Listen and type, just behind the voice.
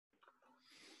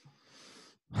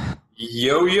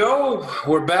Yo,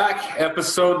 we're back,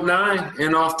 episode 9,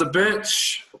 and off the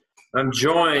bench. I'm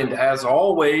joined, as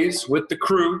always, with the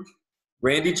crew,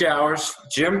 Randy Jowers,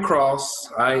 Jim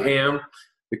Cross. I am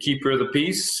the keeper of the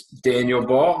peace, Daniel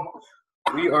Ball.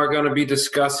 We are going to be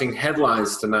discussing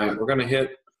headlines tonight. We're going to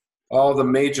hit all the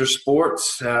major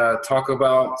sports, talk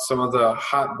about some of the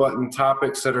hot-button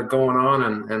topics that are going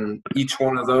on and each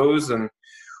one of those, and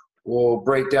we'll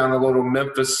break down a little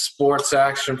Memphis sports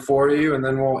action for you, and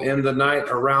then we'll end the night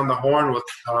around the horn with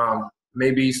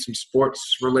maybe some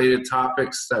sports-related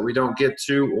topics that we don't get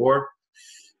to or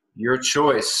your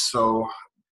choice. So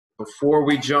before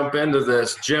we jump into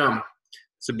this, Jim,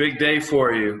 it's a big day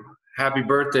for you. Happy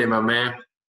birthday, my man.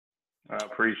 I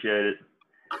appreciate it.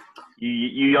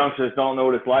 You youngsters don't know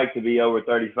what it's like to be over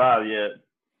 35 yet.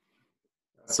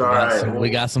 That's all right. We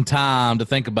got some time to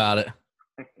think about it.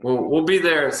 We'll be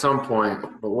there at some point,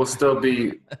 but we'll still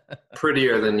be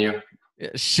prettier than you.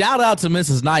 Shout out to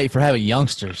Mrs. Knight for having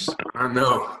youngsters. I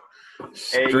know.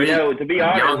 Hey, to be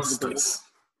honest,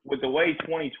 with the way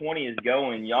 2020 is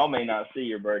going, y'all may not see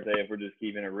your birthday if we're just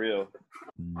keeping it real.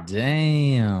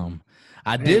 Damn.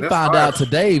 I did find out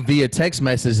today via text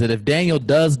message that if Daniel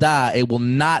does die, it will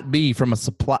not be from a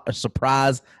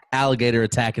surprise alligator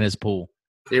attack in his pool.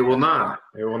 It will not.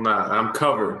 It will not. I'm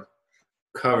covered.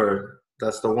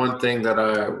 That's the one thing that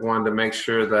I wanted to make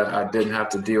sure that I didn't have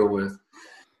to deal with.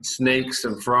 Snakes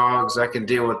and frogs, I can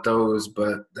deal with those,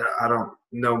 but I don't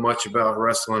know much about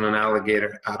wrestling an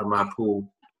alligator out of my pool.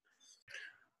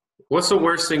 What's the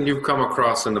worst thing you've come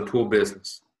across in the pool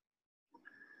business?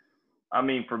 I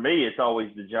mean, for me, it's always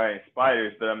the giant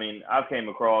spiders, but I mean, I've came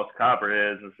across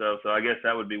copperheads and stuff, so I guess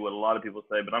that would be what a lot of people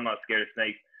say, but I'm not scared of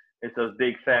snakes. It's those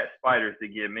big fat spiders that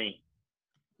get me.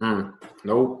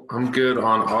 Nope, I'm good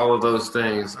on all of those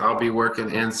things. I'll be working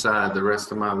inside the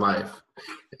rest of my life.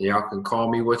 Y'all can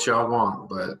call me what y'all want,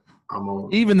 but I'm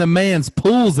on. Even the man's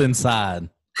pool's inside.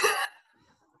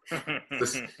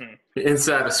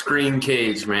 Inside a screen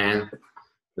cage, man.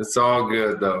 It's all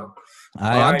good, though.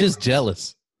 I'm just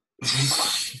jealous.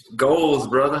 Goals,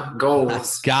 brother.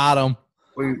 Goals. Got them.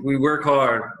 We work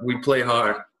hard. We play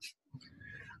hard.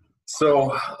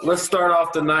 So let's start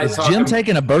off the night. Is Jim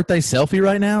taking a birthday selfie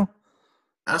right now?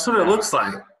 That's what it looks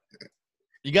like.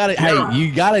 You got to. Yeah. Hey,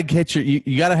 you got to get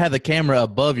you got to have the camera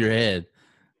above your head.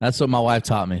 That's what my wife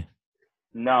taught me.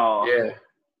 No. Yeah.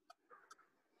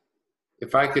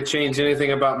 If I could change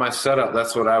anything about my setup,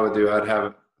 that's what I would do. I'd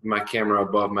have my camera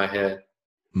above my head.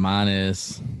 Mine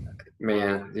is.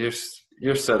 Man,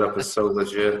 your setup is so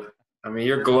legit. I mean,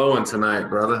 you're glowing tonight,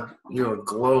 brother. You're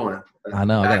glowing. I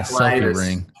know. I got a selfie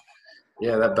ring.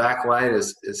 Yeah, that backlight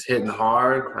is hitting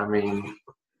hard. I mean,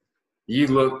 you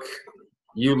look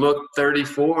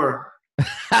 34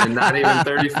 and not even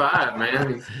 35,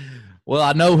 man. Well,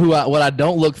 I know what I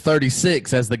don't look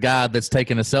 36 as the guy that's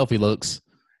taking a selfie looks.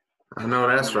 I know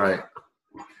that's right.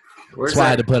 That's why I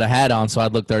had to put a hat on so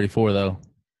I'd look 34 though.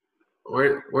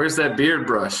 Where's that beard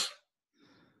brush?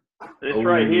 It's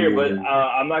right here, but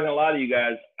I'm not gonna lie to you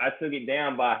guys. I took it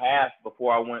down by half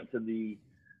before I went to the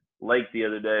lake the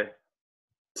other day.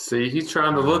 See, he's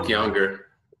trying to look younger.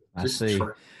 I see.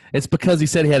 It's because he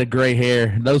said he had a gray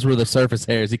hair. Those were the surface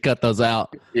hairs. He cut those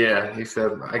out. Yeah, he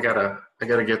said, I gotta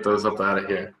get those up out of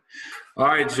here. All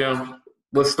right, Jim.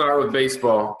 Let's start with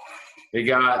baseball. We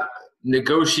got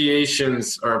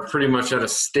negotiations are pretty much at a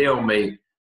stalemate.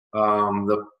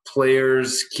 The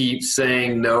players keep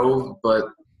saying no, but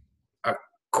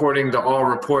according to all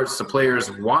reports, the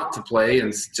players want to play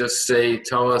and just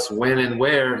tell us when and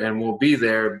where, and we'll be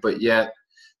there. But yet,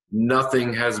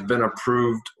 nothing has been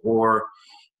approved or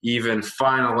even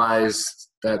finalized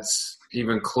that's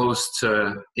even close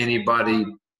to anybody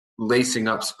lacing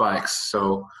up spikes.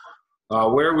 So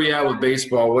where are we at with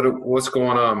baseball? What's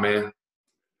going on, man?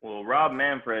 Well, Rob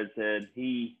Manfred said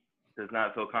he does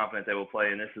not feel confident they will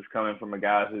play, and this is coming from a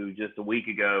guy who just a week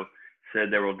ago said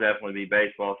there will definitely be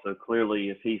baseball. So clearly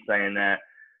if he's saying that,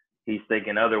 he's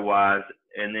thinking otherwise.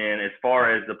 And then as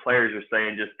far as the players are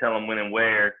saying, just tell them when and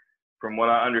where, from what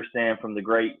I understand from the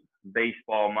great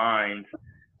baseball minds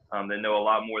that know a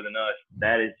lot more than us,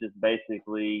 that is just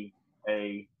basically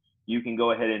you can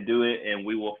go ahead and do it and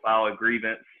we will file a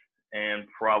grievance and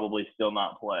probably still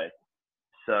not play.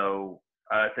 So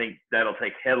I think that'll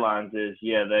take headlines as,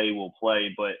 yeah, they will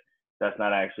play, but that's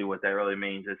not actually what that really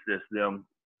means. It's just them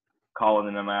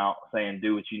calling them out, saying,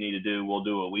 do what you need to do, we'll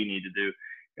do what we need to do.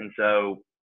 And so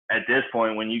at this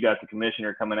point, when you got the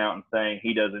commissioner coming out and saying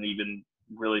he doesn't even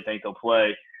really think they'll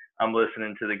play, I'm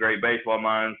listening to the great baseball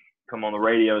minds come on the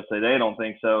radio and say they don't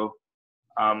think so.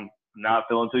 I'm not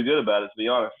feeling too good about it, to be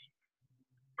honest.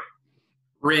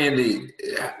 Randy,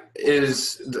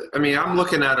 I'm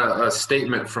looking at a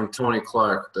statement from Tony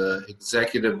Clark, the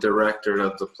executive director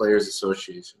of the Players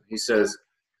Association. He says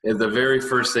the very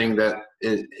first thing that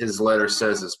his letter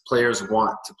says is players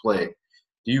want to play.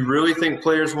 Do you really think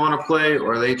players want to play,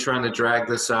 or are they trying to drag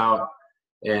this out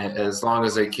and as long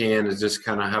as they can and just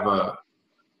kind of have a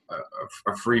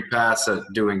free pass at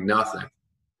doing nothing?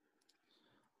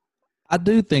 I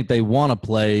do think they want to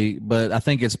play, but I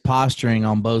think it's posturing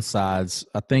on both sides.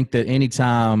 I think that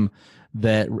anytime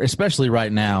that, especially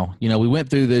right now, we went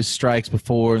through these strikes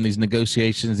before and these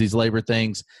negotiations, these labor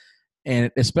things, and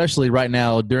especially right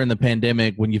now during the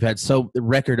pandemic when you've had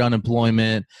record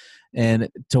unemployment, and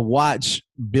to watch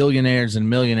billionaires and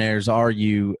millionaires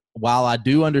argue, while I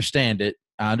do understand it,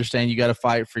 I understand you got to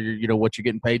fight for your, what you're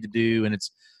getting paid to do, and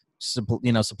it's,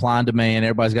 supply and demand.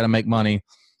 Everybody's got to make money.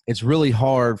 It's really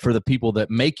hard for the people that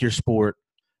make your sport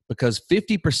because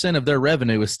 50% of their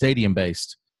revenue is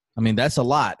stadium-based. I mean, that's a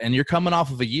lot. And you're coming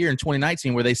off of a year in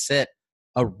 2019 where they set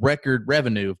a record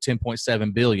revenue of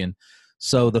 $10.7 billion.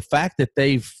 So the fact that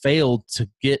they've failed to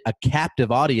get a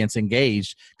captive audience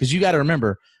engaged, because you got to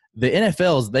remember, the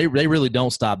NFLs, they really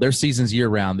don't stop. Their season's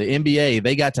year-round. The NBA,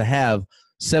 they got to have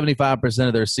 75%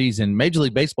 of their season. Major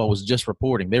League Baseball was just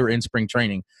reporting. They were in spring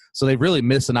training. So they really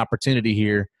missed an opportunity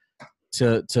here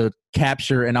to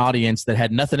capture an audience that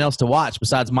had nothing else to watch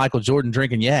besides Michael Jordan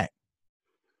drinking yak.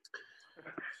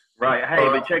 Right. Hey,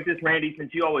 but check this, Randy,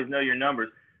 since you always know your numbers.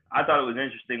 I thought it was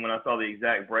interesting when I saw the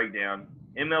exact breakdown.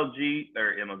 MLB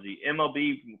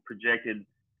projected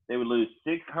they would lose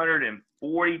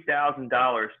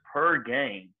 $640,000 per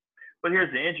game. But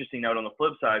here's the interesting note on the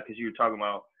flip side, because you were talking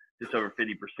about just over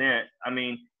 50%. I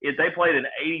mean, if they played an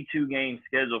 82-game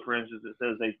schedule, for instance, it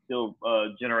says they still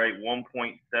generate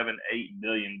 $1.78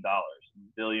 billion.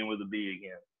 Billion with a B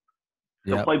again.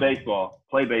 So Yep. Play baseball.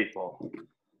 Play baseball.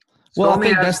 Well, I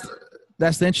think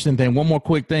that's the interesting thing. One more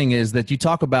quick thing is that you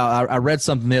talk about, I read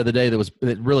something the other day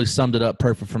that really summed it up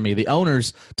perfect for me. The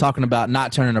owners talking about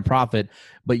not turning a profit,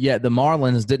 but yet the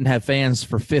Marlins didn't have fans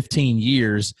for 15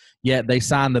 years, yet they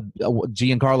signed the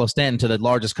Giancarlo Stanton to the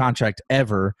largest contract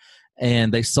ever,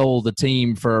 and they sold the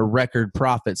team for a record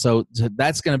profit. So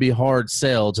that's going to be a hard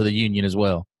sell to the union as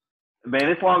well. Man,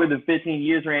 it's longer than 15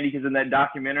 years, Randy, because in that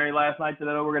documentary last night that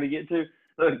I know we're going to get to,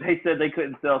 look, they said they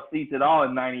couldn't sell seats at all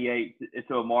in '98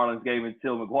 to a Marlins game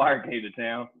until McGuire came to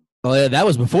town. Oh, yeah, that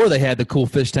was before they had the cool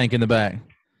fish tank in the back.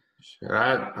 Sure,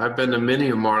 I've been to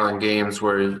many Marlin games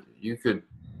where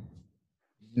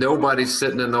nobody's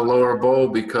sitting in the lower bowl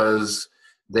because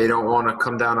they don't want to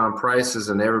come down on prices,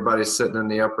 and everybody's sitting in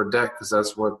the upper deck because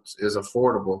that's what is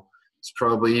affordable. It's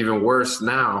probably even worse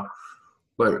now.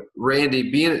 But Randy,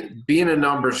 being a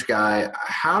numbers guy,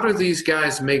 how do these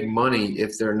guys make money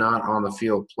if they're not on the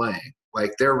field playing?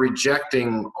 Like, they're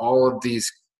rejecting all of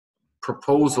these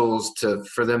proposals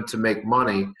for them to make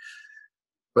money,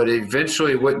 but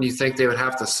eventually wouldn't you think they would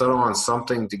have to settle on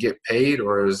something to get paid,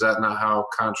 or is that not how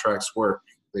contracts work?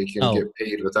 They can get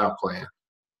paid without playing.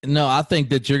 No, I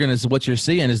think that what you're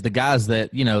seeing is the guys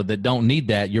that, that don't need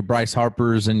that. Your Bryce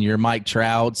Harpers and your Mike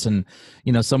Trouts and,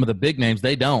 some of the big names,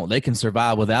 they can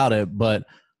survive without it. But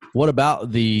what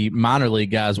about the minor league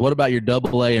guys? What about your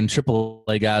AA and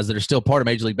AAA guys that are still part of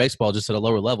Major League Baseball, just at a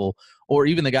lower level? Or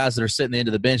even the guys that are sitting at the end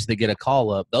of the bench that get a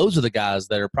call up? Those are the guys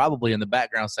that are probably in the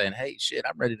background saying, hey, shit,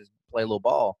 I'm ready to play a little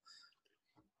ball.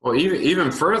 Well,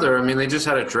 even further, I mean, they just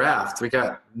had a draft. We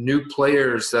got new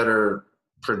players that are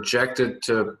projected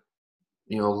to,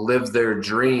 live their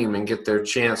dream and get their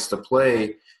chance to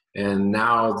play, and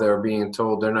now they're being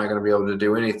told they're not going to be able to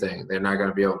do anything. They're not going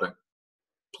to be able to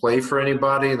play for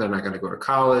anybody. They're not going to go to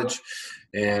college,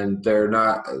 and they're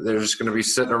just going to be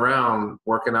sitting around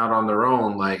working out on their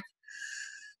own. Like,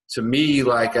 to me,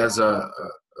 like, as a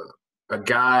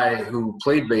guy who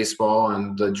played baseball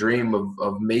and the dream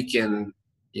of making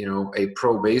a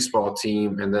pro baseball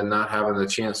team and then not having the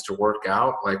chance to work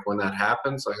out, like, when that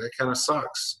happens, like, that kind of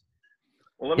sucks.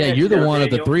 Well, yeah, you're the one of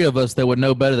the three of us that would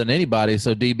know better than anybody.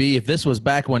 So, DB, if this was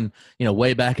back when,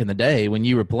 way back in the day when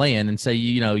you were playing, and say,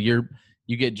 you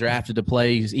get drafted to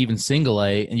play even single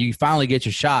A and you finally get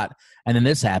your shot, and then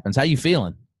this happens, how you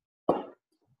feeling?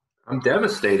 I'm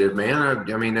devastated, man.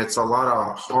 I mean, it's a lot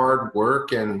of hard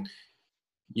work, and,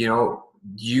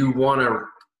 you want to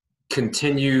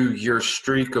continue your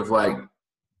streak of, like,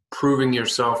 proving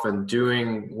yourself and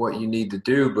doing what you need to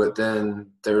do, but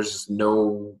then there's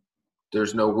no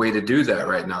way to do that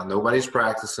right now. Nobody's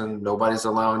practicing. Nobody's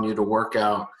allowing you to work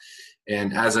out.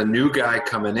 And as a new guy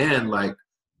coming in, like,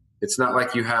 it's not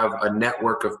like you have a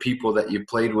network of people that you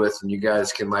played with and you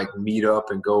guys can, like, meet up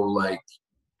and go, like,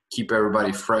 keep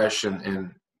everybody fresh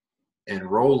and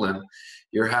rolling.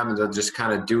 you're having to just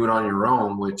kind of do it on your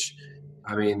own, which,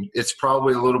 I mean, it's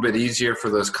probably a little bit easier for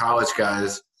those college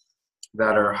guys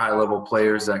that are high-level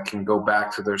players that can go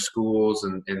back to their schools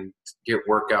and get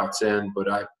workouts in.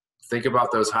 But I think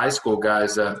about those high school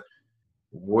guys that,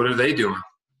 what are they doing?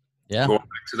 Yeah. Going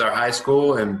back to their high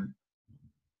school and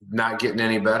not getting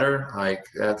any better? Like,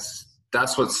 that's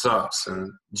what sucks.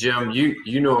 And, Jim,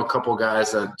 you know a couple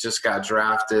guys that just got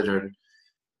drafted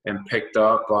and picked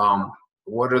up.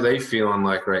 What are they feeling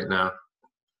like right now?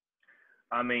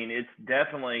 I mean, it's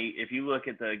definitely, if you look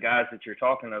at the guys that you're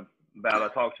talking about,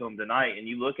 I talked to him tonight, and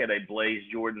you look at a Blaze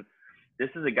Jordan, this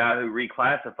is a guy who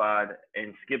reclassified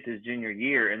and skipped his junior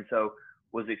year, and so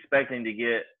was expecting to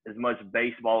get as much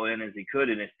baseball in as he could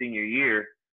in his senior year.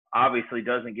 Obviously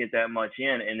doesn't get that much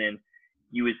in, and then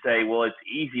you would say, well, it's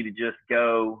easy to just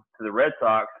go to the Red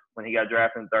Sox when he got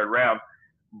drafted in the 3rd round,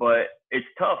 but it's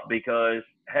tough because,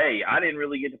 hey, I didn't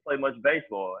really get to play much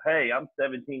baseball. Hey, I'm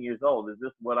 17 years old. Is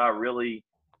this what I really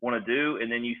want to do? And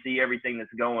then you see everything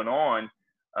that's going on.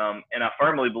 And I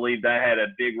firmly believe that had a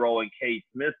big role in Cade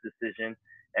Smith's decision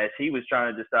as he was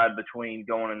trying to decide between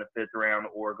going in the 5th round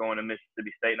or going to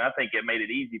Mississippi State. And I think it made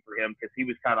it easy for him because he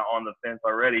was kind of on the fence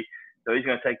already. So he's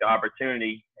going to take the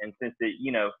opportunity. And since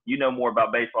you know more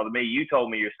about baseball than me, you told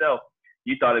me yourself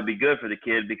you thought it'd be good for the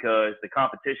kid because the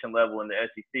competition level in the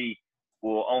SEC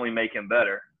will only make him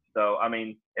better. So, I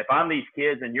mean, if I'm these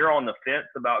kids and you're on the fence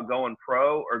about going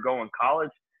pro or going college,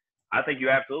 I think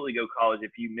you absolutely go college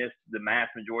if you miss the mass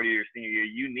majority of your senior year.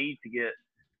 You need to get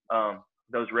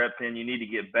those reps in. You need to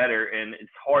get better. And it's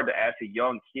hard to ask a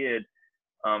young kid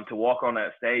to walk on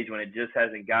that stage when it just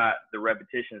hasn't got the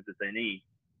repetitions that they need.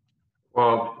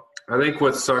 Well, I think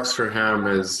what sucks for him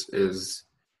is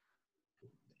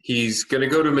he's going to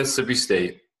go to Mississippi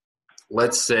State.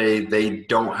 Let's say they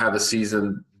don't have a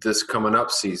season this coming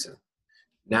up season.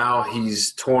 Now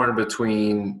he's torn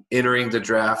between entering the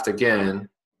draft again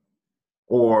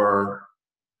or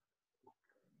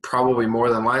probably more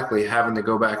than likely having to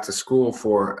go back to school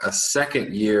for a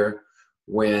second year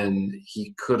when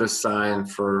he could have signed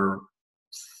for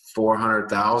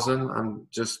 $400,000. I'm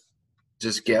just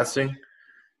guessing.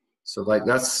 So like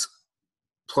that's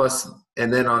plus,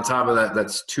 and then on top of that,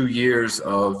 that's 2 years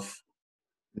of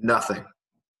nothing.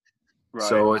 Right.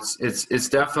 So it's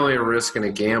definitely a risk and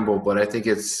a gamble, but I think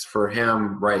it's for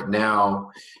him right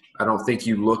now. I don't think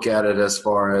you look at it as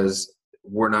far as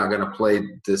we're not going to play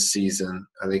this season.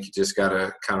 I think you just got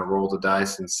to kind of roll the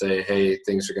dice and say, hey,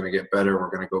 things are going to get better. We're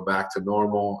going to go back to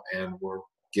normal and we'll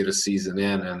get a season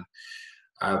in. And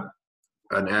I'm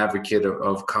an advocate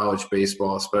of college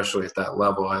baseball, especially at that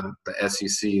level, and the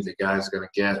SEC, the guy's going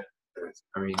to get,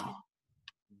 I mean,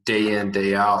 day in,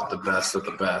 day out, the best of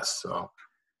the best. So.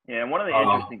 Yeah, and one of the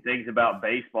interesting things about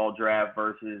baseball draft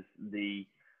versus the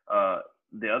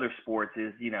other sports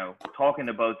is, talking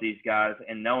to both these guys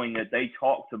and knowing that they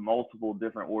talk to multiple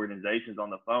different organizations on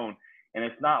the phone. And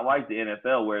it's not like the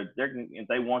NFL where if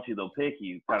they want you, they'll pick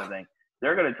you kind of thing.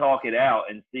 They're going to talk it out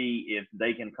and see if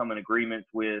they can come in agreement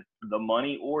with the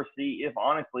money or see if,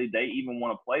 honestly, they even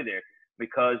want to play there.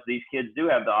 Because these kids do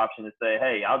have the option to say,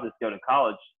 hey, I'll just go to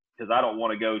college because I don't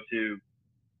want to go to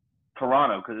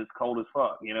Toronto because it's cold as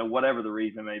fuck, whatever the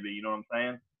reason may be. You know what I'm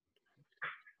saying?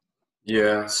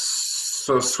 Yeah.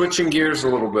 So switching gears a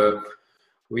little bit,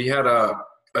 we had a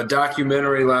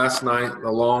documentary last night,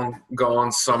 The Long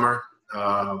Gone Summer,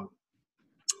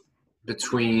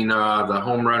 between the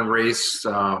home run race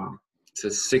to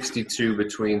 62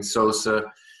 between Sosa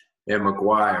and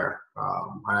McGwire.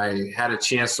 I had a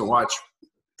chance to watch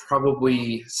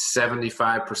probably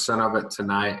 75% of it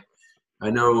tonight. I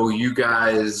know you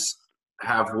guys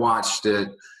have watched it,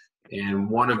 and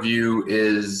one of you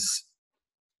is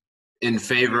in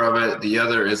favor of it, the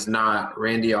other is not.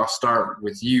 Randy, I'll start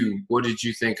with you. What did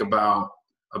you think about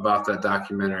that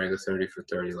documentary, the 30 for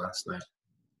 30 last night?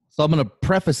 So I'm going to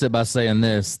preface it by saying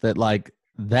this, that like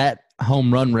that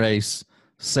home run race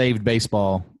saved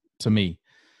baseball to me.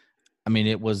 I mean,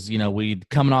 it was, we'd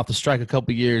coming off the strike a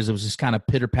couple of years. It was just kind of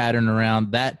pitter-pattering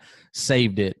around. That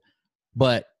saved it.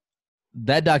 But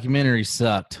that documentary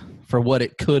sucked for what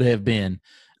it could have been.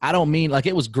 I don't mean like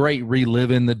it was great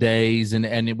reliving the days,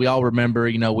 and we all remember,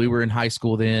 we were in high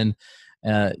school then.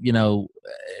 It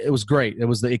was great.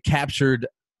 It captured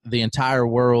the entire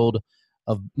world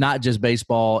of not just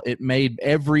baseball. It made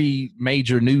every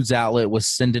major news outlet was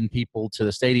sending people to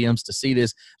the stadiums to see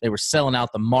this. They were selling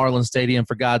out the Marlins Stadium,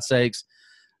 for God's sakes.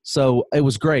 So it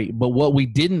was great. But what we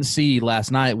didn't see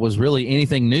last night was really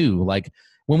anything new. Like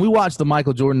when we watched the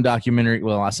Michael Jordan documentary,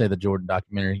 well, I say the Jordan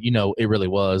documentary, it really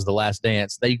was The Last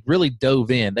Dance. They really dove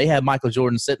in. They had Michael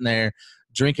Jordan sitting there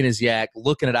drinking his yak,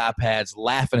 looking at iPads,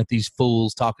 laughing at these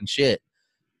fools talking shit.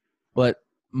 But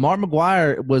Mark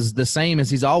McGwire was the same as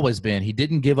he's always been. He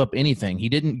didn't give up anything. He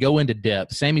didn't go into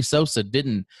depth. Sammy Sosa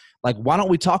didn't. Like, why don't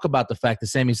we talk about the fact that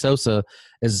Sammy Sosa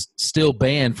is still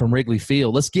banned from Wrigley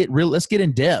Field? Let's get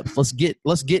in depth. Let's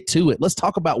get to it. Let's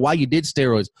talk about why you did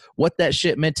steroids, what that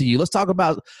shit meant to you. Let's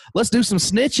do some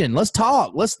snitching. Let's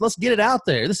talk. Let's get it out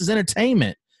there. This is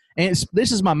entertainment. And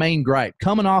this is my main gripe.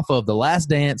 Coming off of The Last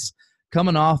Dance,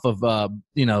 coming off of the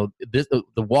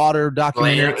Water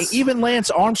documentary, even Lance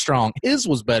Armstrong, his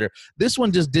was better. This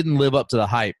one just didn't live up to the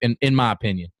hype, in my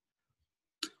opinion.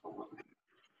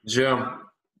 Jim,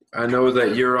 I know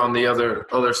that you're on the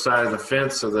other side of the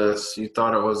fence of this. You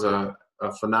thought it was a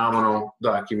phenomenal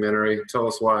documentary. Tell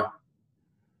us why.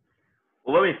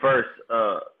 Well, let me first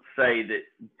say that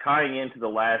tying into the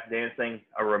Last Dance thing,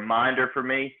 a reminder for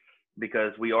me,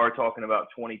 because we are talking about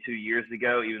 22 years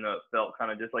ago, even though it felt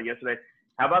kind of just like yesterday.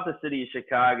 How about the city of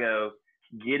Chicago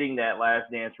getting that Last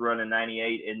Dance run in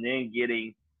 98 and then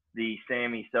getting the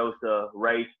Sammy Sosa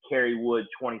race, Kerry Wood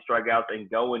 20 strikeouts, and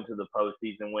go into the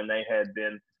postseason when they had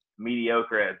been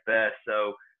mediocre at best.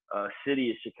 So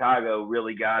city of Chicago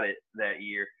really got it that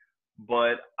year.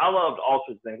 But I loved all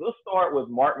sorts of things. Let's start with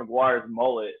Mark McGwire's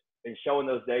mullet and showing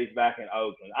those days back in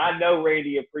Oakland. I know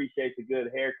Randy appreciates a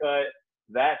good haircut.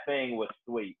 That thing was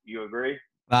sweet. You agree?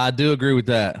 I do agree with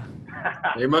that.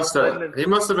 He must have been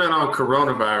on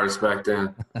coronavirus back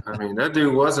then. I mean, that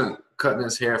dude wasn't cutting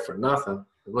his hair for nothing.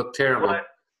 It looked terrible.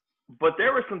 But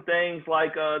there were some things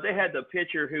like they had the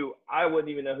pitcher who I wouldn't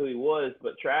even know who he was,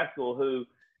 but Traskell, who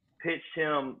pitched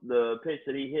him the pitch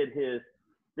that he hit his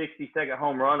 60-second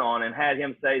home run on, and had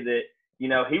him say that,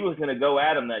 he was going to go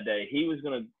at him that day. He was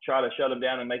going to try to shut him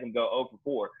down and make him go 0 for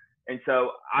 4. And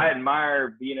so I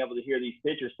admire being able to hear these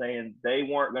pitchers saying they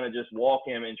weren't going to just walk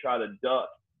him and try to duck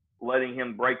letting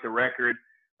him break the record.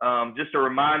 Just a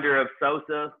reminder of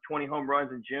Sosa, 20 home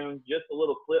runs in June. Just a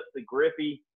little clip to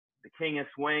Griffey, the king of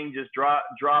swing, just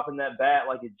dropping that bat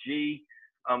like a G.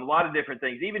 A lot of different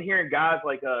things. Even hearing guys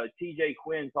like T.J.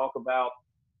 Quinn talk about,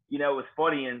 it was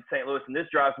funny in St. Louis, and this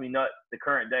drives me nuts the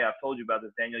current day. I've told you about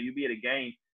this, Daniel. You be at a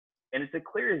game, and it's a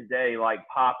clear as day, like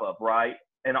pop-up, right?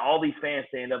 And all these fans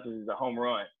stand up as it's a home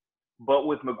run. But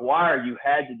with McGwire, you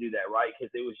had to do that, right? Because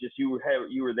it was just you were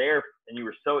there and you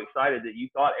were so excited that you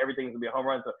thought everything was going to be a home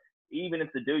run. So even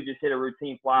if the dude just hit a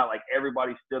routine fly, like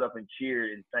everybody stood up and cheered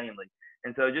insanely.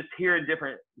 And so just hearing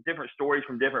different stories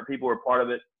from different people who were part of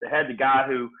it. They had the guy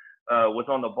who was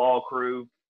on the ball crew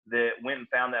that went and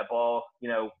found that ball.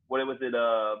 What was it?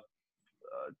 The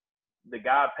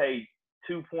guy paid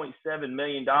 $2.7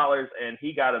 million, and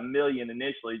he got $1 million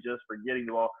initially just for getting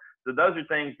the ball. So those are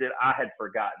things that I had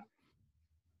forgotten.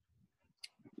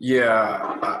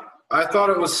 Yeah, I thought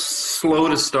it was slow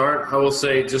to start. I will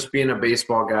say, just being a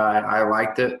baseball guy, I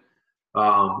liked it.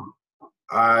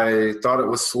 I thought it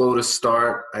was slow to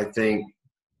start. I think,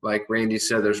 like Randy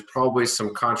said, there's probably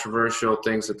some controversial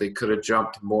things that they could have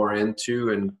jumped more into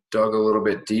and dug a little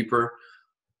bit deeper.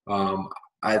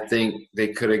 I think they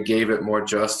could have gave it more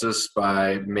justice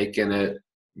by making it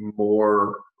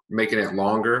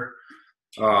longer.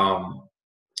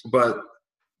 But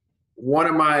one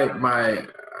of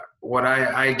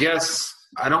I guess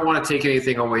I don't want to take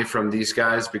anything away from these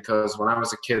guys, because when I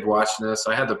was a kid watching this,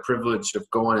 I had the privilege of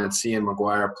going and seeing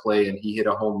McGwire play, and he hit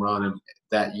a home run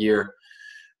that year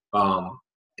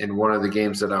in one of the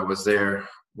games that I was there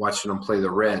watching him play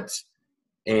the Reds.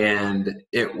 And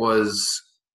it was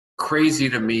crazy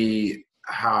to me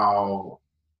how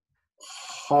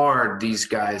hard these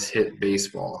guys hit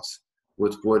baseballs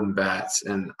with wooden bats.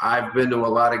 And I've been to a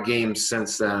lot of games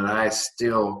since then, and I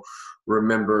still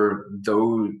remember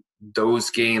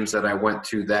those games that I went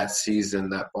to that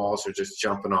season that balls are just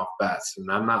jumping off bats.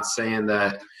 And I'm not saying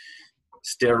that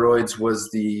steroids was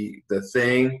the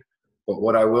thing, but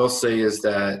what I will say is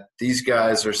that these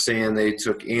guys are saying they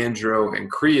took andro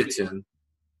and creatine,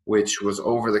 which was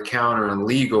over the counter and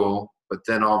legal, but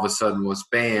then all of a sudden was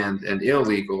banned and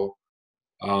illegal.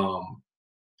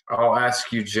 I'll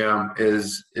ask you, Jim,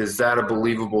 is that a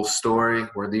believable story?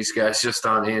 Were these guys just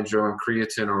on andro and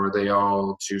creatine, or were they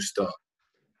all juiced up?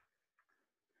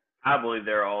 I believe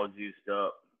they're all juiced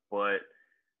up, but,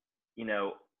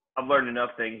 I've learned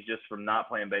enough things just from not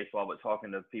playing baseball, but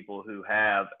talking to people who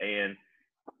have. And,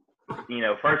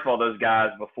 first of all, those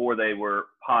guys, before they were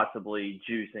possibly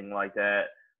juicing like that,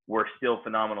 were still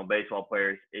phenomenal baseball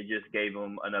players. It just gave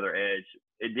them another edge.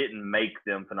 It didn't make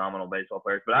them phenomenal baseball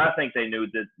players, but I think they knew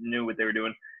what they were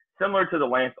doing. Similar to the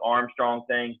Lance Armstrong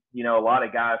thing, a lot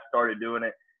of guys started doing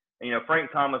it. And, Frank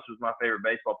Thomas was my favorite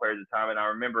baseball player at the time, and I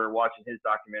remember watching his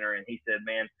documentary, and he said,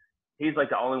 man, he's like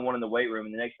the only one in the weight room,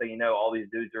 and the next thing you know, all these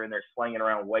dudes are in there slinging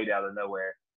around weight out of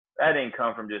nowhere. That didn't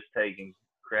come from just taking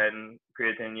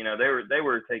creatine. You know, they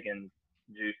were taking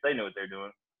juice. They knew what they're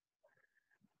doing.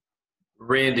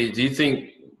 Randy, do you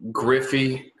think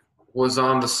Griffey was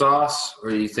on the sauce, or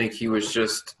do you think he was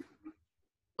just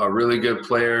a really good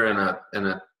player in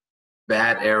a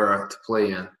bad era to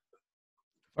play in?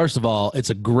 First of all, it's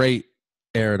a great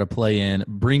era to play in.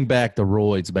 Bring back the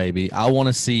roids, baby. I want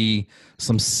to see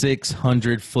some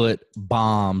 600-foot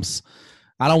bombs.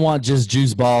 I don't want just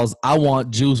juice balls. I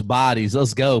want juice bodies.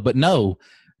 Let's go. But no,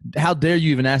 how dare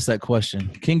you even ask that question?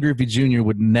 King Griffey Jr.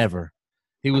 would never.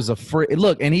 He was a free –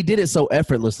 look, and he did it so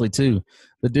effortlessly too.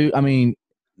 The dude – I mean,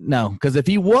 no, because if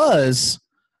he was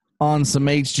on some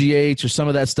HGH or some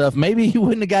of that stuff, maybe he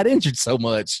wouldn't have got injured so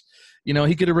much. You know,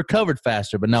 he could have recovered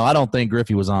faster. But, no, I don't think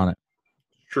Griffey was on it.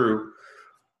 True.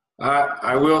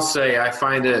 I will say I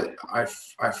find it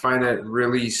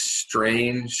really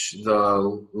strange,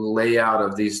 the layout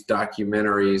of these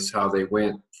documentaries, how they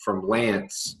went from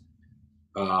Lance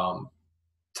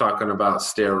talking about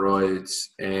steroids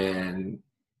and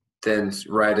then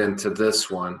right into this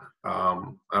one.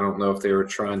 I don't know if they were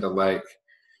trying to like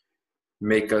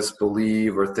make us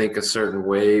believe or think a certain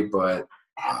way, but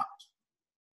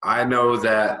I know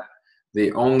that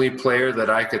the only player that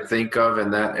I could think of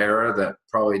in that era that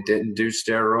probably didn't do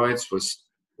steroids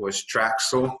was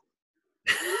Traxel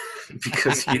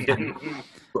because he didn't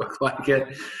look like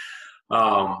it.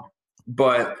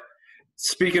 But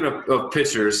speaking of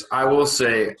pitchers, I will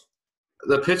say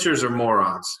the pitchers are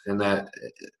morons in that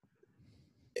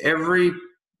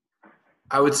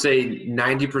I would say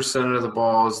 90% of the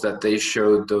balls that they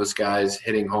showed those guys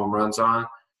hitting home runs on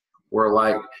were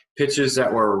like pitches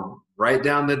that were right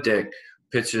down the dick,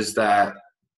 pitches that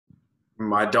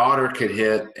my daughter could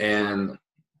hit, and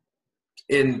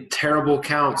in terrible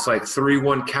counts, like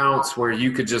 3-1 counts where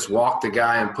you could just walk the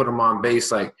guy and put him on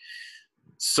base. Like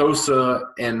Sosa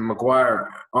and McGuire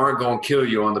aren't going to kill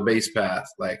you on the base path.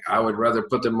 Like I would rather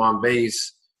put them on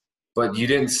base, but you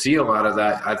didn't see a lot of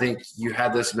that. I think you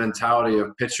had this mentality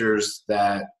of pitchers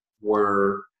that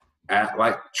were at,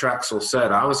 like Traxel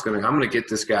said, I'm going to get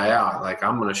this guy out. Like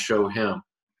I'm going to show him.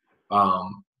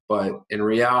 But in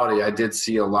reality, I did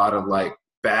see a lot of like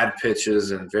bad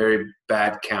pitches and very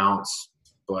bad counts.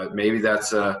 But maybe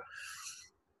that's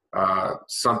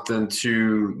something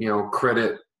to, you know,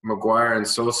 credit McGuire and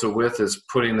Sosa with, is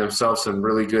putting themselves in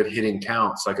really good hitting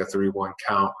counts, like a 3-1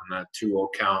 count and a 2-0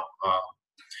 count.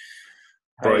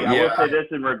 Hey, I will say this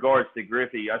in regards to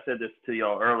Griffey. I said this to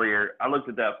y'all earlier. I looked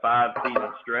at that 5-season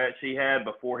stretch he had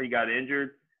before he got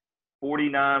injured.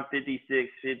 49, 56,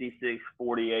 56,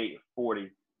 48, 40.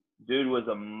 Dude was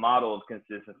a model of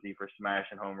consistency for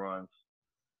smashing home runs.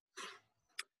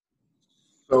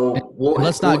 So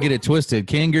let's not get it twisted.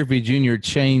 Ken Griffey Jr.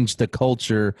 changed the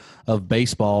culture of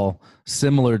baseball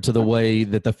similar to the way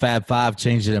that the Fab Five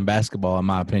changed it in basketball, in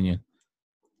my opinion.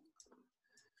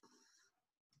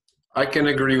 I can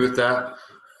agree with that.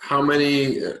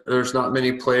 There's not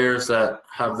many players that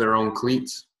have their own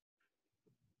cleats.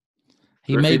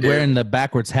 He made wearing the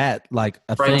backwards hat like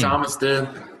a thing. Frank Thomas did.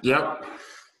 Yep.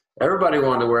 Everybody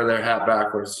wanted to wear their hat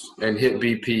backwards and hit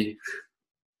BP.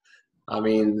 I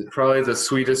mean, probably the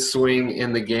sweetest swing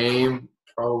in the game,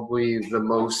 probably the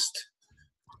most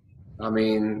 – I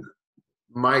mean,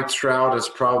 Mike Trout is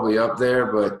probably up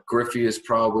there, but Griffey is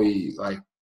probably like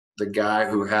the guy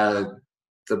who had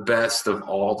the best of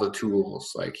all the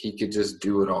tools. Like he could just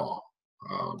do it all.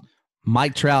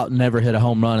 Mike Trout never hit a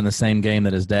home run in the same game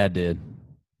that his dad did.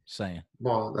 Saying.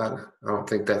 Well, I don't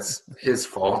think that's his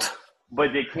fault.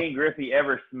 But did King Griffey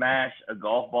ever smash a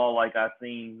golf ball like I've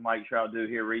seen Mike Trout do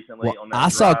here recently? Well, I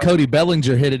saw Cody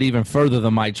Bellinger hit it even further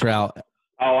than Mike Trout.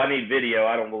 Oh, I need video.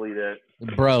 I don't believe that.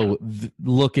 Bro,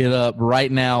 look it up right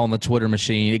now on the Twitter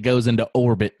machine. It goes into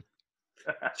orbit.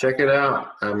 Check it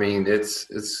out. I mean, it's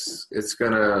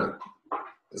gonna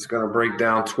break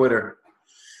down Twitter.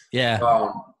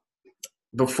 Yeah.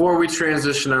 Before we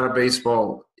transition out of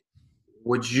baseball,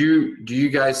 do you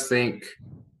guys think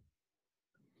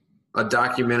a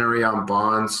documentary on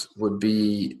Bonds would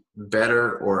be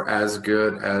better or as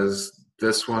good as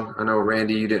this one? I know,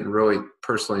 Randy, you didn't really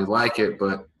personally like it,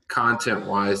 but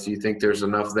content-wise, do you think there's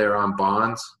enough there on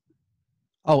Bonds?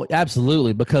 Oh,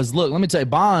 absolutely. Because, look, let me tell you,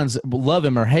 Bonds, love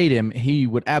him or hate him, he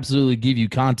would absolutely give you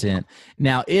content.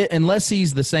 Now, unless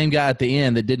he's the same guy at the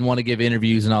end that didn't want to give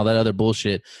interviews and all that other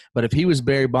bullshit, but if he was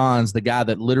Barry Bonds, the guy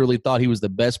that literally thought he was the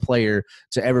best player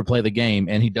to ever play the game,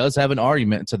 and he does have an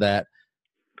argument to that,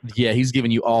 yeah, he's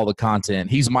giving you all the content.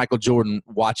 He's Michael Jordan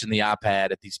watching the iPad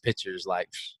at these pictures like,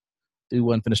 dude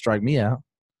wasn't finna strike me out.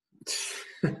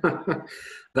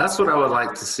 That's what I would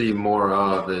like to see more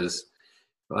of is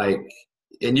like,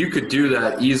 and you could do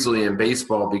that easily in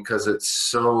baseball because it's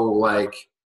so like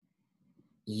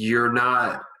you're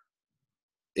not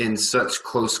in such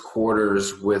close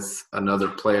quarters with another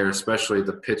player, especially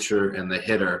the pitcher and the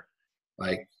hitter.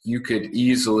 Like you could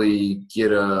easily get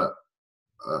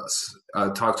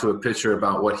talk to a pitcher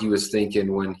about what he was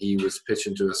thinking when he was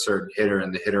pitching to a certain hitter,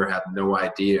 and the hitter had no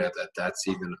idea that that's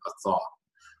even a thought.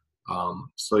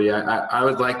 So yeah, I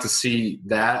would like to see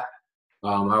that.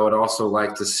 I would also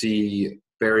like to see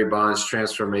Barry Bonds'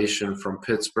 transformation from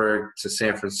Pittsburgh to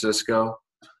San Francisco.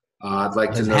 I'd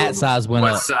like His to know hat size went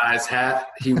what up. size hat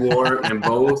he wore in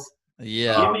both.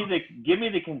 Yeah. Give me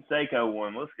the Canseco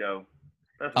one. Let's go.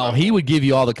 He would give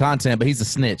you all the content, but he's a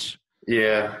snitch.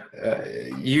 Yeah,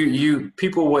 you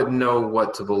people wouldn't know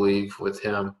what to believe with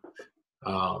him.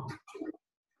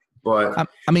 But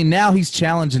I mean, now he's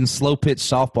challenging slow pitch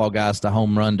softball guys to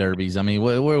home run derbies. I mean,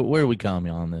 where are we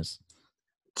coming on this?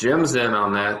 Jim's in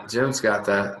on that. Jim's got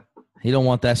that. He don't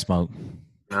want that smoke.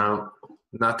 No,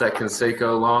 not that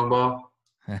Canseco long ball.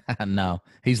 No,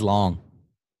 he's long.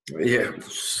 Yeah,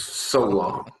 so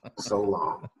long.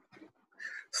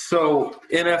 So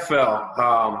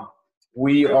NFL,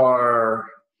 we are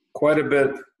quite a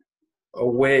bit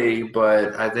away,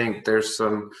 but I think there's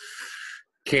some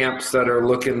camps that are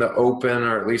looking to open,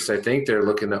 or at least I think they're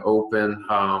looking to open.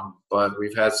 But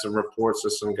we've had some reports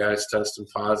of some guys testing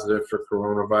positive for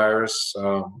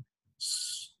coronavirus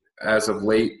as of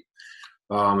late.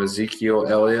 Ezekiel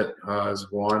Elliott is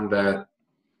one that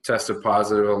tested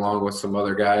positive along with some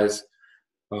other guys.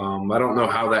 I don't know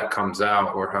how that comes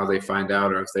out or how they find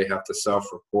out, or if they have to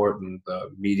self-report and the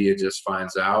media just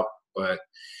finds out. But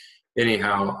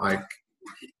anyhow, like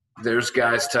there's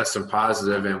guys testing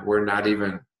positive, and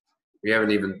we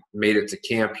haven't even made it to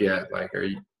camp yet. Like,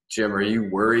 Jim, are you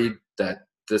worried that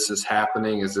this is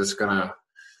happening? Is this going to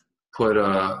put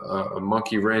a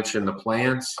monkey wrench in the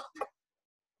plans?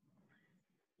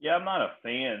 Yeah, I'm not a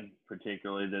fan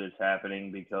particularly that it's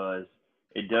happening because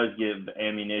it does give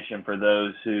ammunition for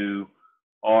those who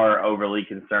are overly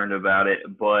concerned about it.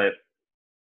 But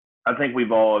I think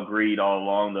we've all agreed all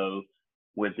along, though,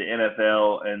 with the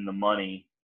NFL and the money,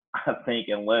 I think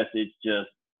unless it's just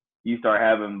you start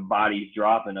having bodies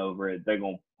dropping over it, they're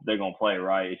gonna play,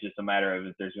 right? It's just a matter of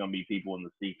if there's gonna be people in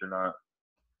the seats or not.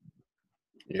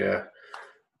 Yeah.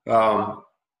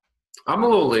 I'm a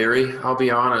little leery, I'll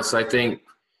be honest. I think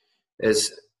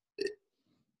as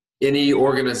any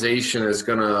organization is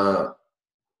going to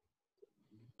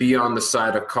be on the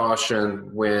side of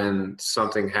caution when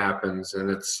something happens, and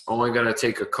it's only going to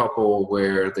take a couple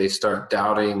where they start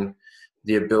doubting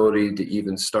the ability to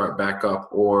even start back up,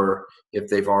 or if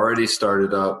they've already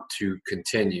started up, to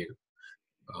continue.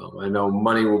 I know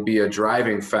money will be a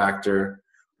driving factor,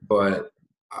 but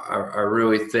I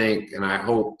really think and I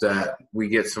hope that we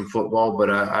get some football, but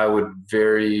I would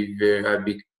I'd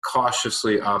be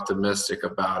cautiously optimistic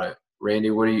about it.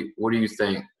 Randy, what do you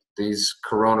think? These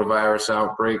coronavirus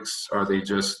outbreaks, are they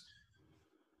just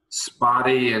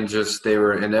spotty and just they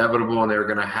were inevitable and they were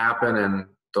going to happen and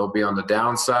they'll be on the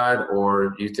downside,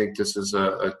 or do you think this is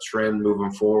a trend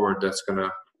moving forward that's going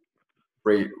to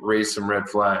raise some red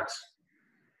flags?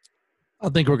 I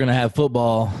think we're going to have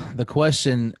football. The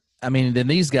question, I mean, then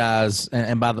these guys,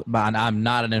 and by I'm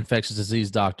not an infectious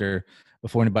disease doctor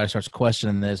before anybody starts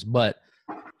questioning this, but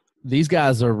these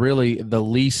guys are really the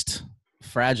least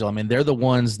fragile. I mean, they're the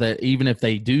ones that even if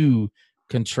they do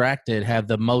contract it, have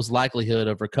the most likelihood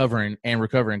of recovering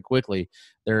quickly.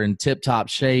 They're in tip-top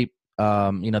shape. They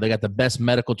got the best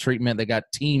medical treatment. They got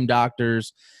team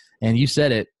doctors. And you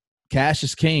said it, cash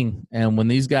is king. And when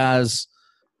these guys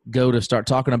go to start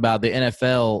talking about the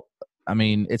NFL, I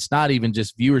mean, it's not even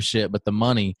just viewership, but the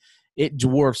money. It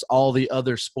dwarfs all the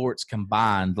other sports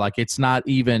combined. Like, it's not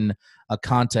even a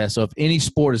contest. So if any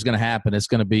sport is going to happen, it's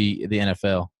going to be the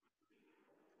NFL.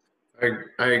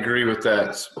 I agree with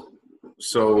that.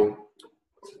 So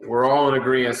we're all in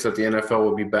agreement that the NFL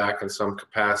will be back in some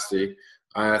capacity.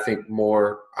 I think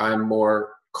I'm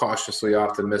more cautiously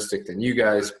optimistic than you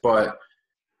guys, but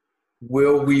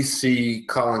will we see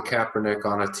Colin Kaepernick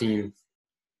on a team,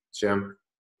 Jim?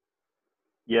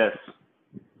 Yes.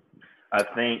 I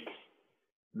think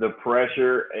the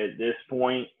pressure at this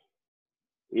point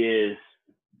is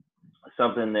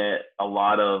something that a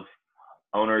lot of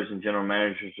owners and general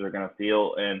managers are going to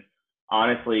feel. And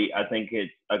honestly, I think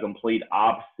it's a complete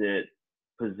opposite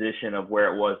position of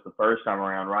where it was the first time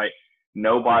around, right?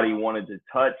 Nobody wanted to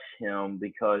touch him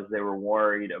because they were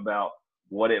worried about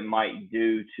what it might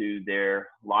do to their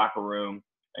locker room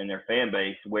and their fan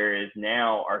base. Whereas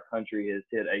now our country has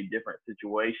hit a different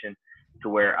situation. to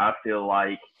where I feel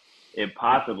like it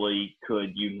possibly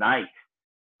could unite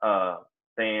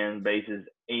fan bases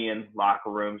and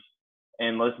locker rooms.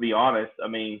 And let's be honest, I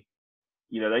mean,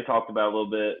 they talked about a little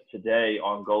bit today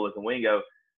on Golic and Wingo.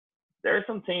 There are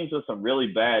some teams with some really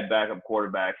bad backup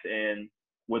quarterbacks. And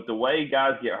with the way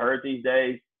guys get hurt these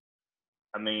days,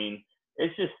 I mean,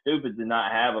 it's just stupid to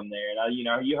not have them there.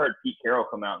 And, you heard Pete Carroll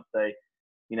come out and say,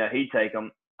 he'd take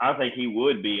them. I think he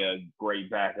would be a great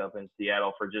backup in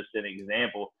Seattle for just an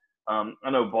example. I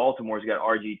know Baltimore's got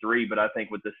RG3, but I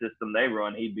think with the system they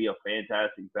run, he'd be a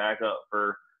fantastic backup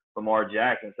for Lamar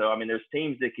Jackson. So, I mean, there's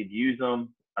teams that could use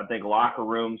them. I think locker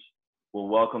rooms will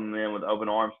welcome them in with open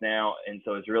arms now. And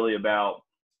so it's really about,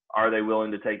 are they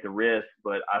willing to take the risk?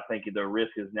 But I think the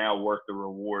risk is now worth the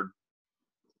reward.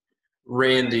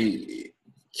 Randy,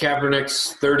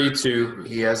 Kaepernick's 32.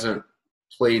 He hasn't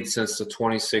played since the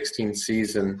 2016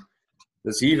 season.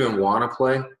 Does he even want to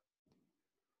play?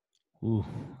 Ooh,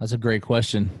 that's a great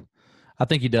question. I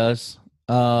think he does.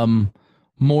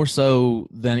 More so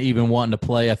than even wanting to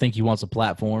play, I think he wants a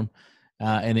platform,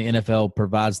 and the NFL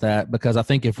provides that. Because I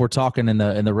think if we're talking in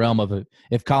the realm of it,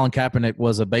 if Colin Kaepernick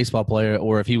was a baseball player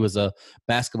or if he was a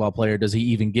basketball player, does he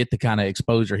even get the kind of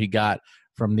exposure he got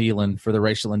from kneeling for the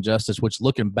racial injustice? Which,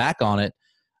 looking back on it,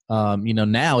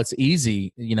 now it's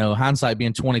easy. Hindsight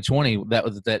being 2020,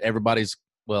 that everybody's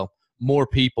more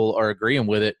people are agreeing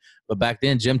with it. But back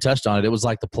then, Jim touched on it. It was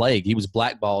like the plague. He was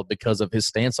blackballed because of his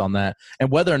stance on that.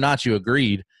 And whether or not you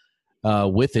agreed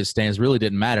with his stance really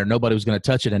didn't matter. Nobody was going to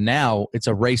touch it. And now it's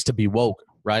a race to be woke,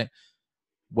 right?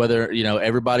 Whether,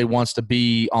 everybody wants to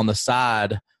be on the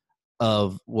side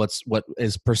of what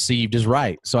is perceived as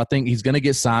right. So I think he's going to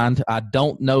get signed. I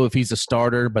don't know if he's a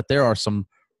starter, but there are some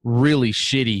really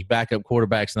shitty backup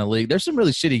quarterbacks in the league. There's some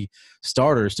really shitty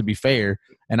starters, to be fair.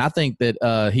 And I think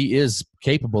that he is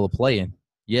capable of playing.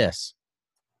 Yes.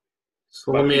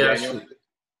 So let me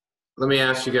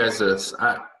ask you guys this.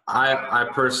 I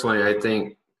personally, I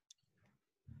think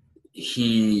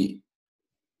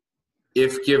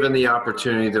if given the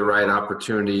opportunity, the right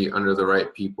opportunity under the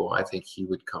right people, I think he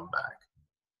would come back.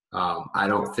 I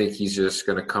don't think he's just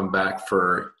going to come back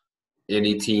for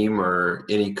any team or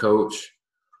any coach.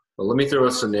 But let me throw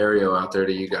a scenario out there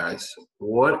to you guys.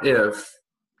 What if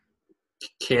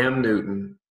Cam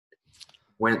Newton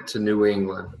went to New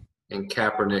England and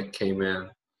Kaepernick came in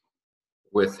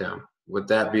with him? Would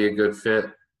that be a good fit?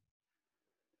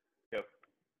 Yep.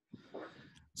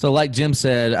 So like Jim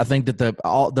said, I think that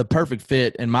the perfect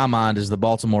fit in my mind is the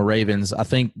Baltimore Ravens. I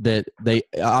think that they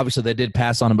did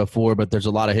pass on him before, but there's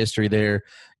a lot of history there,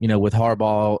 with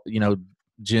Harbaugh,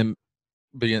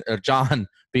 John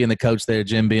being the coach there,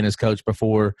 Jim being his coach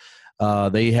before.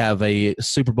 They have a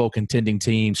Super Bowl contending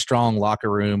team, strong locker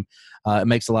room. It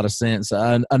makes a lot of sense.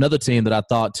 Another team that I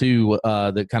thought, too,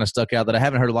 that kind of stuck out that I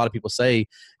haven't heard a lot of people say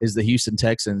is the Houston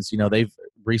Texans. They've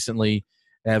recently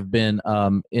have been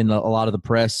in a lot of the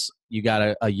press. You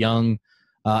got a young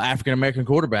African-American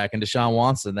quarterback in Deshaun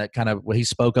Watson. That kind of – he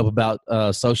spoke up about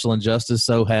social injustice.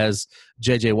 So has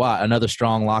J.J. Watt, another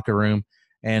strong locker room.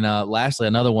 And lastly,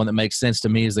 another one that makes sense to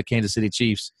me is the Kansas City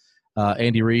Chiefs.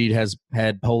 Andy Reid has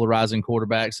had polarizing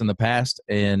quarterbacks in the past,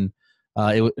 and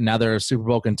now they're a Super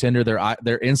Bowl contender.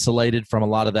 They're insulated from a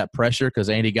lot of that pressure because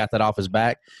Andy got that off his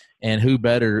back. And who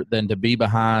better than to be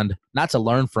behind, not to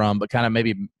learn from, but kind of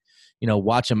maybe,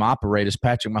 watch him operate as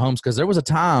Patrick Mahomes? Because there was a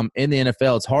time in the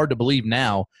NFL, it's hard to believe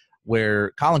now, where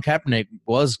Colin Kaepernick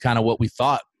was kind of what we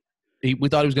thought. We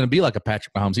thought he was going to be like a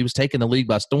Patrick Mahomes. He was taking the league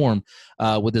by storm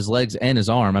with his legs and his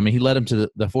arm. I mean, he led him to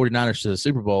the 49ers to the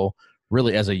Super Bowl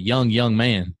really as a young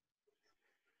man.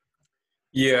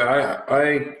 Yeah,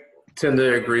 I tend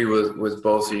to agree with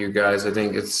both of you guys. I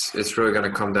think it's really going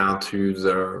to come down to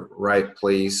the right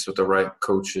place with the right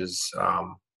coaches.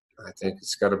 I think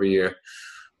it's got to be a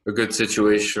good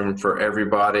situation for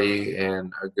everybody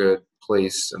and a good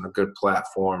place and a good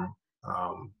platform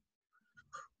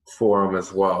for them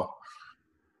as well.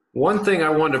 One thing I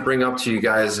wanted to bring up to you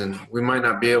guys, and we might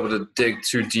not be able to dig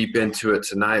too deep into it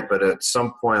tonight, but at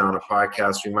some point on a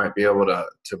podcast we might be able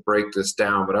to break this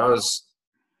down. But I was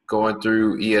going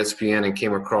through ESPN and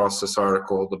came across this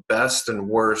article, The Best and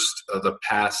Worst of the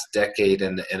Past Decade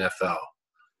in the NFL.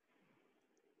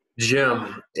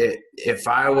 Jim, if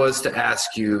I was to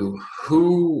ask you,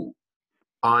 who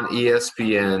on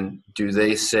ESPN do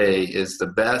they say is the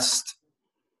best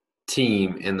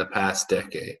team in the past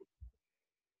decade?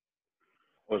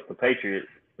 Was the Patriots.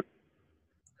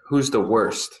 Who's the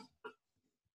worst?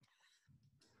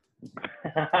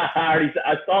 I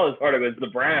saw this article. It's the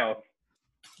Browns.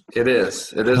 It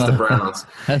is the Browns.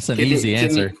 That's an easy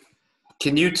answer.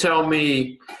 Can you tell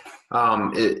me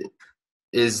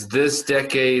is this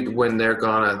decade when they're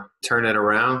gonna turn it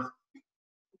around?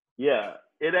 Yeah,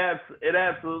 it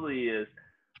absolutely is.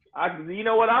 You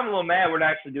know what? I'm a little mad we're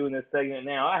actually doing this segment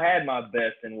now. I had my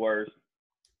best and worst.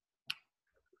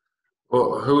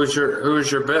 Well, who was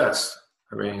your best?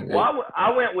 I mean, well, I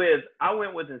went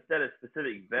with instead of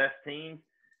specific best teams,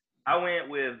 I went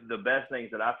with the best things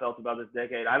that I felt about this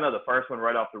decade. I know the first one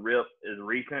right off the rip is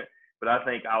recent, but I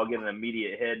think I'll get an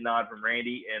immediate head nod from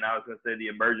Randy, and I was going to say the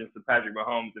emergence of Patrick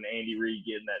Mahomes and Andy Reid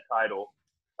getting that title.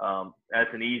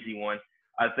 That's an easy one.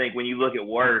 I think when you look at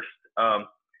worst,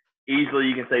 easily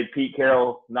you can say Pete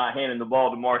Carroll not handing the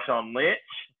ball to Marshawn Lynch.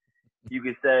 You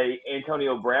could say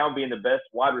Antonio Brown being the best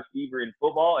wide receiver in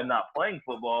football and not playing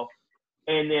football.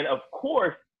 And then, of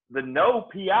course, the no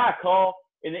PI call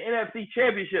in the NFC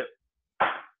Championship.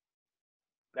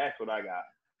 That's what I got.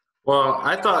 Well,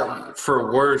 I thought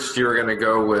for worst you were going to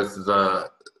go with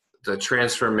the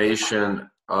transformation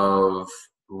of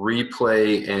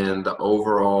replay and the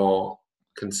overall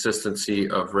consistency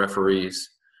of referees.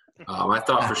 I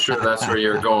thought for sure that's where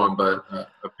you're going, but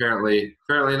apparently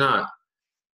not.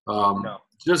 No.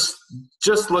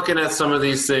 Just looking at some of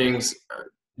these things,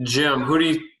 Jim, who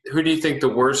do you think the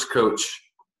worst coach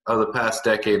of the past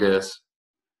decade is?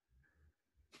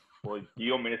 Well, do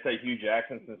you want me to say Hugh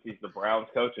Jackson since he's the Browns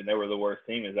coach and they were the worst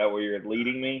team? Is that where you're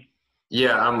leading me?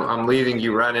 Yeah, I'm leading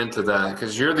you right into that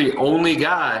because you're the only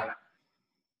guy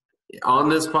on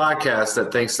this podcast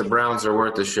that thinks the Browns are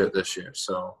worth the shit this year.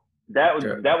 So that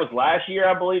was last year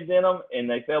I believed in them and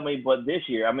they failed me, but this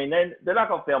year, I mean, they're not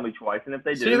gonna fail me twice, and if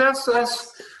they do, see,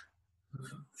 that's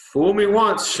fool me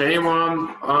once, shame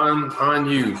on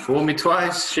you. Fool me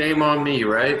twice, shame on me,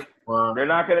 right? Well, they're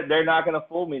not gonna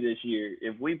fool me this year.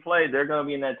 If we play, they're gonna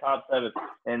be in that top 7,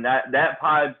 and that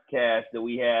podcast that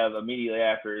we have immediately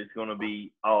after is gonna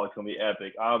be it's gonna be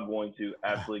epic. I'm going to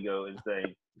absolutely go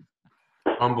insane.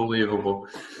 Unbelievable.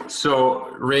 So,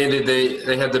 Randy,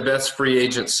 they had the best free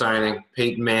agent signing,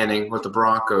 Peyton Manning with the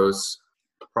Broncos.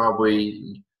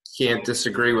 Probably can't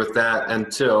disagree with that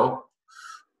until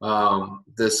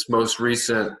this most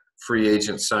recent free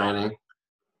agent signing.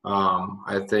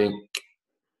 I think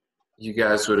you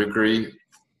guys would agree.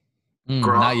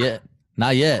 Gronk,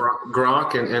 not yet.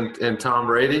 Gronk and Tom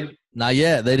Brady. Not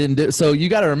yet. They didn't do. So you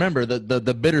got to remember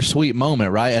the bittersweet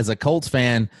moment, right? As a Colts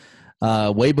fan,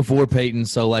 way before Peyton.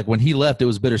 So like when he left, it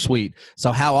was bittersweet.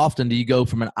 So how often do you go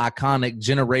from an iconic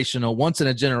generational, once in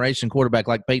a generation quarterback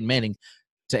like Peyton Manning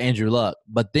to Andrew Luck?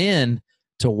 But then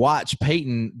to watch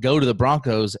Peyton go to the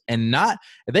Broncos and they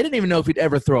didn't even know if he'd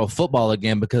ever throw a football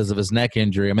again because of his neck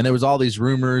injury. I mean, there was all these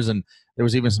rumors and there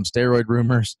was even some steroid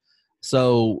rumors.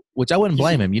 So, which I wouldn't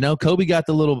blame him. You know, Kobe got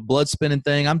the little blood spinning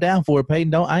thing. I'm down for it,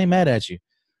 Peyton. I ain't mad at you.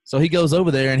 So he goes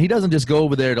over there, and he doesn't just go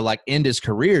over there to, like, end his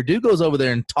career. Dude goes over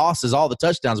there and tosses all the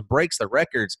touchdowns, breaks the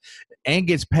records, and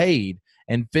gets paid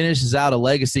and finishes out a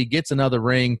legacy, gets another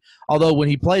ring. Although when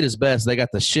he played his best, they got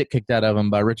the shit kicked out of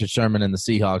him by Richard Sherman and the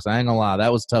Seahawks. I ain't going to lie.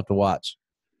 That was tough to watch.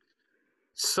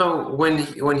 So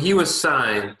when he was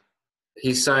signed,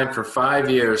 he signed for 5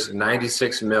 years,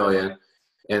 $96 million,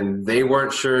 and they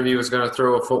weren't sure he was going to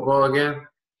throw a football again?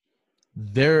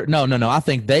 No. I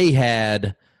think they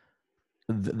had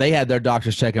their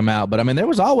doctors check him out. But, I mean, there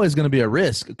was always going to be a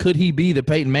risk. Could he be the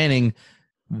Peyton Manning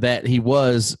that he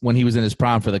was when he was in his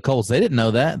prime for the Colts? They didn't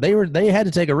know that. They had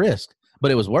to take a risk,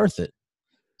 but it was worth it.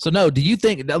 So, no, do you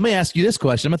think – let me ask you this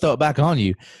question. I'm going to throw it back on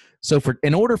you. So,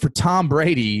 in order for Tom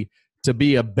Brady to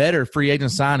be a better free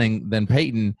agent signing than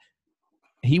Peyton,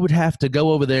 he would have to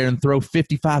go over there and throw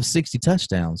 55, 60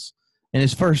 touchdowns in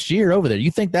his first year over there. You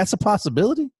think that's a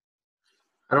possibility?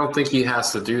 I don't think he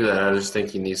has to do that. I just think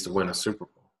he needs to win a Super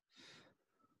Bowl.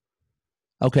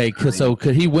 Okay, so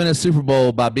could he win a Super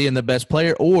Bowl by being the best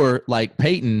player or like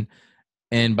Peyton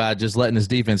and by just letting his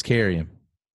defense carry him?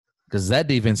 Because that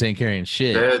defense ain't carrying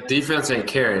shit. The defense ain't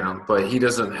carrying him, but he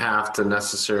doesn't have to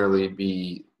necessarily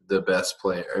be the best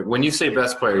player. When you say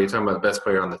best player, are you talking about best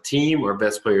player on the team or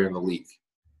best player in the league?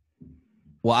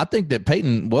 Well, I think that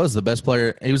Peyton was the best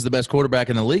player. He was the best quarterback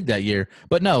in the league that year.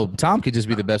 But no, Tom could just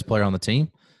be the best player on the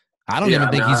team. I don't even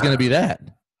think he's going to be that.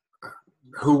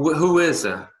 Who is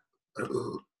that?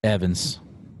 Evans.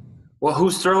 Well,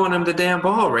 who's throwing him the damn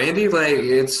ball, Randy? Like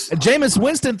it's Jameis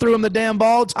Winston threw him the damn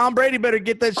ball. Tom Brady better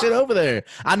get that shit over there.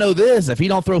 I know this. If he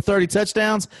don't throw 30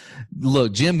 touchdowns,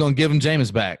 look, Jim going to give him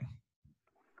Jameis back.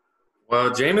 Well,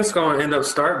 Jameis going to end up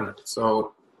starting,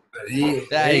 so he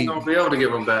ain't going to be able to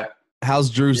give him back. How's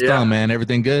Drew's thumb, man?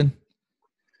 Everything good?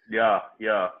 Yeah.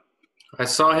 I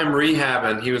saw him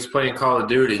rehabbing. He was playing Call of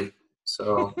Duty.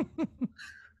 So,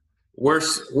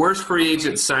 worst free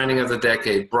agent signing of the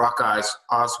decade, Brock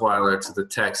Osweiler to the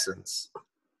Texans.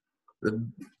 The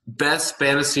best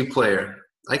fantasy player.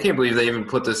 I can't believe they even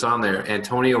put this on there.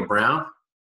 Antonio Brown.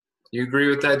 You agree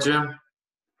with that, Jim?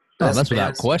 Oh, that's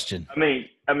without question. I mean,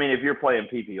 if you're playing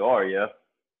PPR, yeah.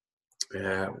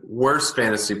 Yeah. Worst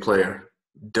fantasy player.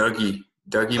 Dougie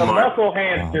The Martin. muscle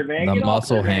hamster, man. The Get off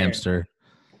muscle his hand. hamster.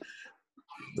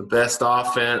 The best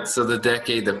offense of the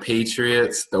decade, the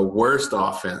Patriots. The worst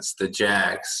offense, the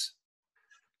Jags.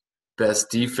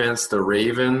 Best defense, the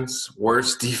Ravens.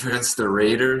 Worst defense, the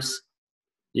Raiders.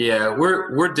 Yeah,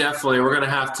 we're gonna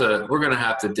have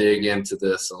to dig into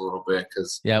this a little bit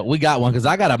because Yeah, we got one because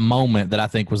I got a moment that I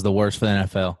think was the worst for the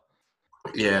NFL.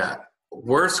 yeah,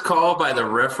 worst call by the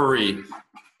referee.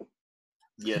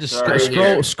 Yes, Just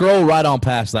sir. scroll right on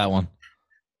past that one.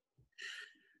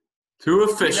 Two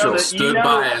officials stood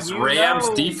by as Rams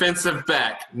know. defensive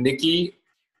back Nicky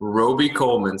Roby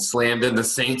Coleman slammed in the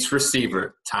Saints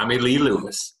receiver Tommy Lee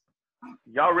Lewis.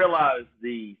 Y'all realize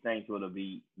the Saints would have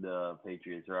beat the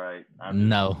Patriots, right?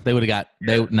 No, they would have got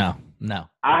no.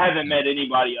 I haven't met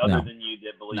anybody other No. than you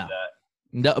that believe No. that.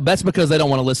 No, that's because they don't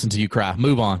want to listen to you cry.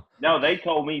 Move on. No, they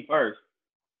told me first.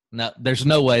 No, there's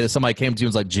no way that somebody came to you and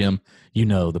was like, Jim,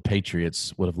 the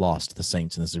Patriots would have lost to the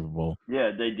Saints in the Super Bowl.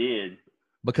 Yeah, they did.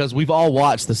 Because we've all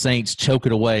watched the Saints choke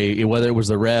it away, whether it was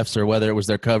the refs or whether it was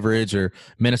their coverage or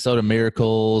Minnesota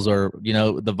Miracles or,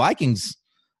 the Vikings.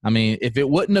 I mean, if it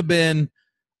wouldn't have been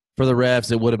for the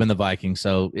refs, it would have been the Vikings.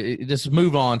 So just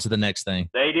move on to the next thing.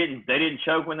 They didn't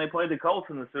choke when they played the Colts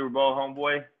in the Super Bowl,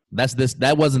 homeboy.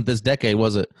 That wasn't this decade,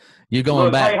 was it? You're going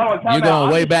Look, back. hey, hold on, time You're going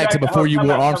out. way I'm back to distracted. before you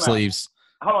Hold on, wore arm time out. sleeves.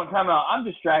 Hold on, time out. I'm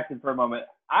distracted for a moment.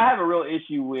 I have a real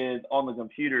issue with on the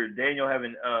computer Daniel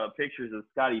having pictures of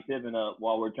Scottie Pippen up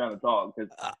while we're trying to talk because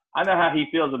I know how he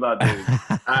feels about dudes.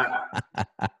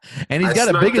 And he's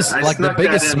got the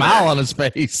biggest smile on his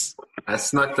face. I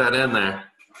snuck that in there.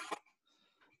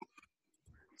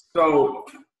 So,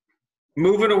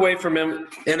 moving away from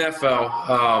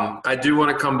NFL, I do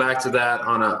want to come back to that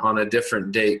on a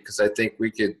different date because I think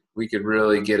we could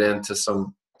really get into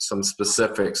some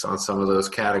specifics on some of those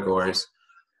categories.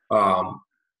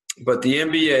 But the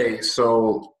NBA,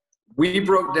 so we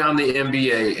broke down the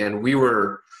NBA and we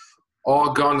were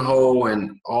all gung-ho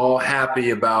and all happy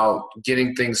about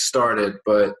getting things started.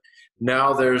 But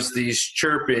now there's these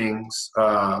chirpings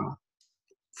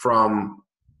from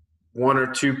one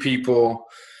or two people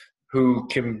who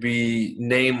can be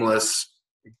nameless,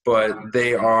 but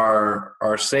they are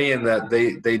saying that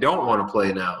they don't want to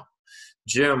play now.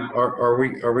 Jim, are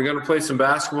we going to play some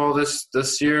basketball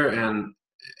this year?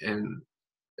 And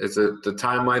is it the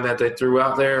timeline that they threw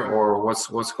out there, or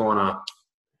what's going on?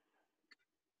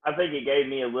 I think it gave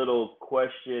me a little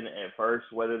question at first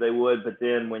whether they would, but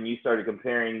then when you started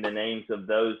comparing the names of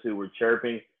those who were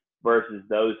chirping versus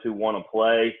those who want to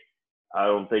play, I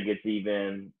don't think it's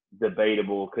even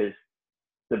debatable because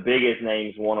the biggest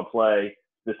names want to play,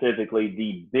 specifically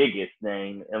the biggest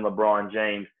name in LeBron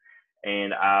James,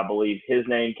 and I believe his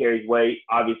name carries weight.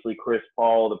 Obviously, Chris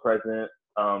Paul, the president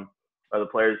of the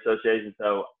Players Association,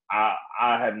 so I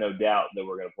have no doubt that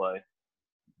we're going to play.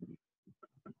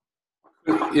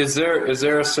 Is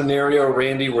there a scenario,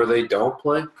 Randy, where they don't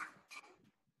play?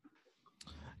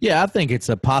 Yeah, I think it's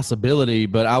a possibility,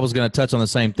 but I was going to touch on the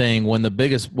same thing. When the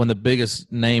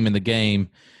biggest name in the game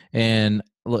and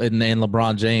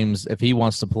LeBron James, if he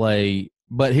wants to play,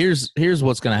 but here's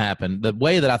what's going to happen. The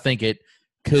way that I think it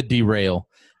could derail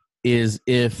is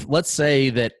if, let's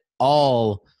say that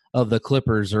all of the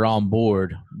Clippers are on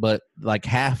board, but like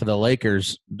half of the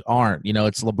Lakers aren't.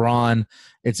 It's LeBron,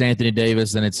 it's Anthony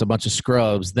Davis, and it's a bunch of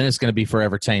scrubs. Then it's going to be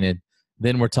forever tainted.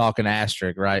 Then we're talking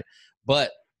asterisk, right?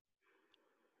 But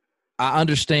I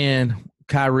understand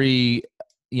Kyrie,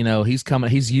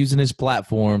 he's using his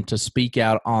platform to speak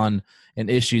out on an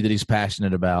issue that he's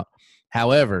passionate about.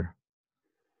 However,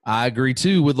 I agree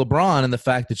too with LeBron and the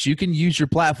fact that you can use your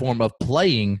platform of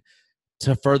playing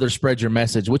to further spread your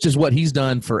message, which is what he's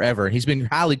done forever. He's been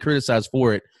highly criticized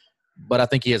for it, but I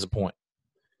think he has a point.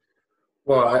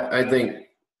 Well, I think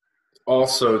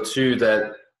also too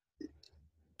that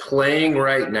playing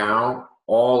right now,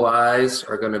 all eyes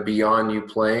are going to be on you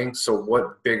playing. So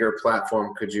what bigger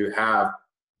platform could you have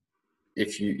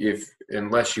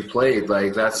unless you played?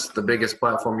 Like, that's the biggest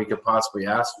platform you could possibly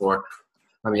ask for.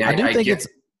 I mean, I think it's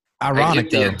ironic, I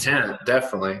get the intent,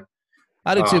 definitely.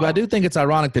 I do too, but I do think it's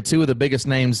ironic that two of the biggest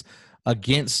names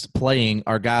against playing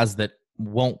are guys that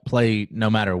won't play no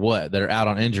matter what, that are out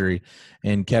on injury,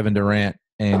 and Kevin Durant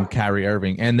and Kyrie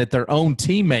Irving, and that their own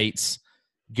teammates,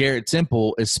 Garrett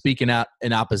Temple, is speaking out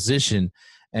in opposition.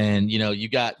 And, you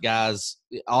got guys,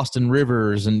 Austin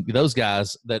Rivers and those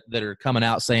guys that are coming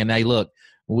out saying, hey, look,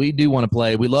 we do want to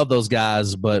play. We love those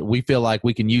guys, but we feel like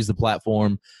we can use the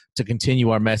platform to continue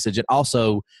our message, and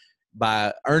also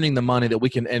by earning the money that we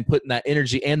can and putting that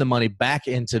energy and the money back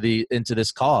into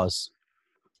this cause.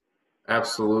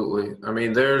 Absolutely. I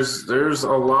mean, there's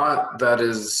a lot that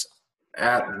is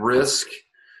at risk,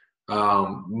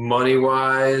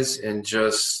 money-wise, and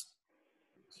just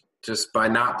by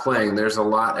not playing, there's a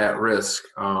lot at risk.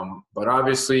 But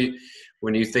obviously,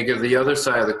 when you think of the other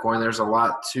side of the coin, there's a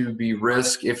lot to be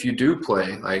risk if you do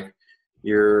play. Like,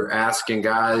 you're asking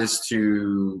guys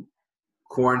to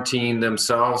quarantine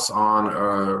themselves on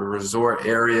a resort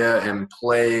area and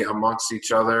play amongst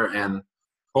each other and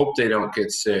hope they don't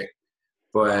get sick.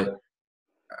 But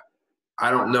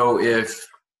I don't know if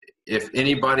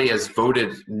anybody has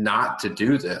voted not to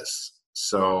do this.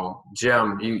 So,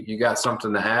 Jim, you got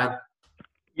something to add?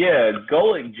 Yeah,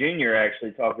 Golick Jr.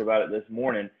 actually talked about it this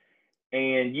morning.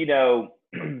 And,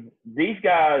 these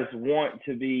guys want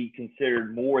to be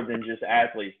considered more than just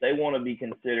athletes. They want to be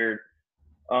considered,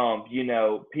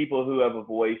 people who have a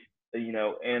voice,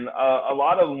 and a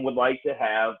lot of them would like to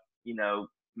have,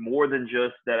 more than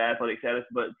just that athletic status,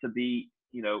 but to be,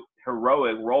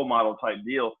 heroic role model type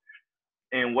deal.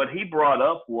 And what he brought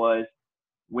up was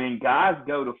when guys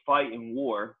go to fight in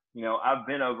war, I've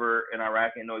been over in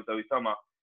Iraq and know what he's talking about.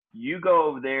 You go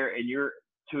over there and you're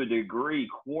to a degree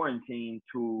quarantined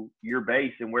to your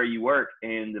base and where you work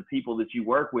and the people that you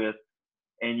work with,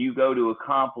 and you go to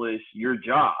accomplish your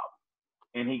job.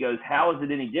 And he goes, how is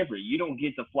it any different? You don't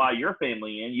get to fly your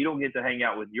family in. You don't get to hang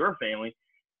out with your family.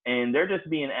 And they're just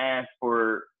being asked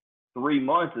for 3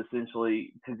 months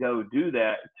essentially to go do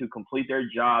that, to complete their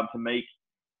job, to make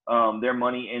their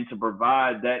money and to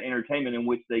provide that entertainment in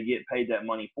which they get paid that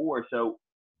money for. So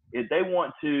if they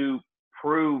want to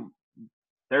prove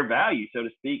their value, so to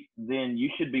speak, then you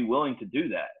should be willing to do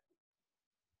that.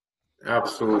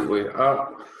 Absolutely.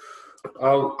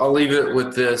 I'll leave it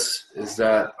with this, is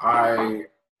that I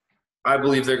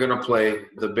believe they're going to play.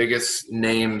 The biggest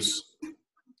names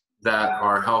that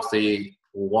are healthy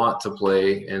want to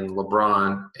play, and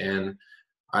LeBron. And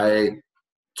I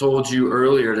told you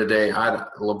earlier today,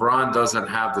 LeBron doesn't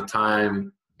have the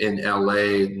time in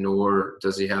LA, nor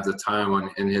does he have the time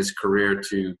in his career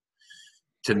to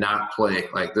not play.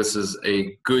 Like, this is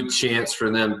a good chance for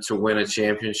them to win a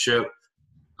championship.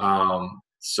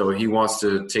 So he wants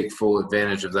to take full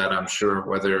advantage of that, I'm sure,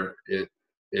 whether it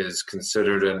is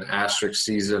considered an asterisk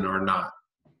season or not.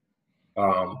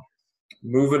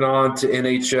 Moving on to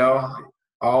NHL,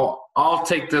 I'll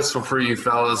take this one for you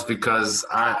fellas, because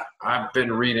I've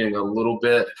been reading a little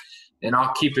bit, and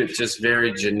I'll keep it just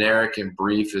very generic and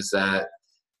brief, is that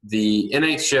the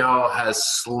NHL has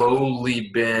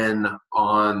slowly been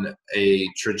on a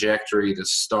trajectory to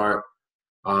start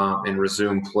and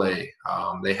resume play.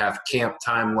 They have camp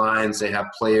timelines. They have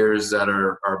players that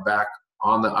are back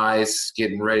on the ice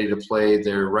getting ready to play.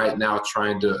 They're right now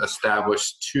trying to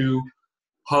establish 2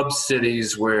 hub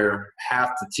cities where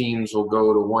half the teams will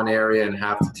go to one area and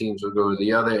half the teams will go to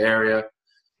the other area.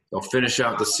 They'll finish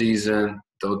out the season.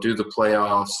 They'll do the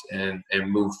playoffs and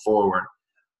move forward.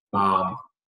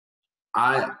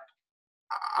 I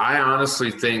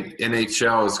honestly think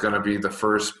NHL is going to be the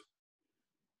first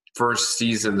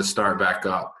season to start back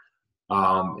up,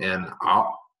 and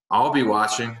I'll be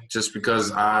watching, just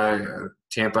because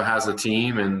Tampa has a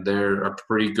team and they're a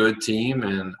pretty good team,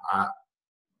 and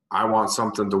I want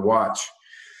something to watch.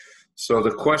 So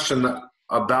the question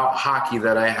about hockey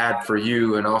that I had for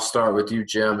you, and I'll start with you,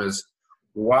 Jim, is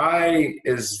why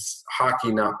is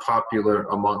hockey not popular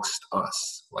amongst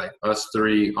us, like us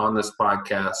three on this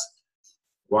podcast?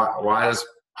 Why is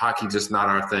hockey just not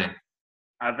our thing?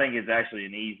 I think it's actually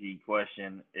an easy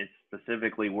question. It's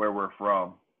specifically where we're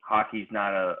from. Hockey's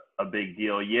not a big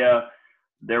deal. Yeah,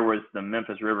 there was the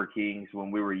Memphis River Kings when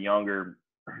we were younger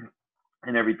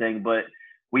and everything, but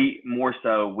we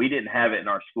didn't have it in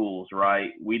our schools,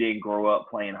 right? We didn't grow up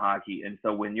playing hockey. And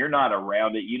so when you're not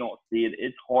around it, you don't see it.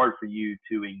 It's hard for you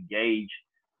to engage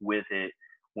with it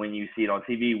when you see it on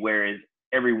TV, whereas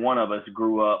every one of us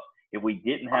grew up. If we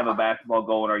didn't have a basketball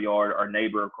goal in our yard, our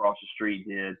neighbor across the street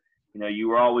did. You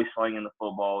were always slinging the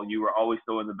football. You were always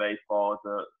throwing the baseball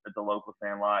at the local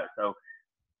sand lot. So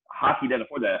hockey doesn't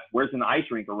afford that. Where's an ice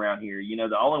rink around here?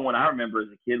 The only one I remember as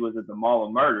a kid was at the Mall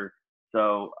of Murder.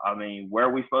 So, where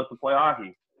are we supposed to play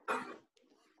hockey?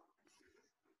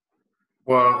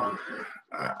 Well,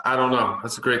 I don't know.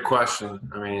 That's a great question.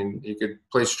 You could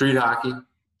play street hockey.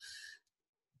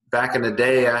 Back in the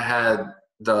day, I had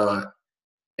the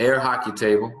air hockey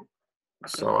table.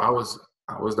 So I was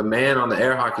the man on the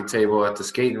air hockey table at the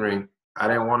skating rink. I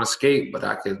didn't want to skate, but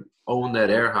I could own that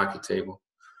air hockey table.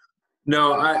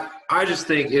 No, I just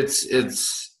think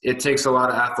it takes a lot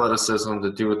of athleticism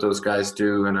to do what those guys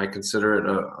do, and I consider it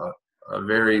a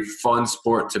very fun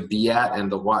sport to be at and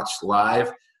to watch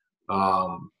live.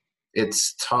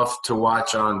 It's tough to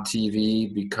watch on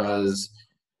TV because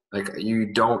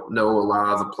you don't know a lot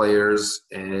of the players,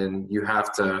 and you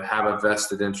have to have a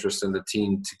vested interest in the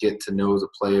team to get to know the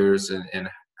players and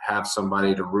have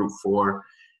somebody to root for.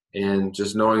 And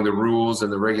just knowing the rules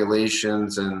and the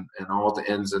regulations and all the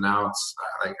ins and outs,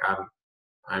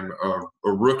 I'm a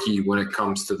rookie when it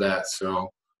comes to that. So,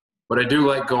 but I do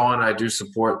like going. I do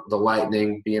support the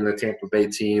Lightning, being the Tampa Bay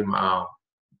team,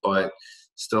 but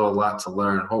still a lot to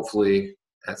learn. Hopefully,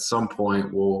 at some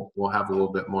point, we'll have a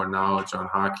little bit more knowledge on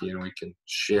hockey, and we can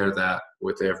share that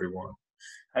with everyone.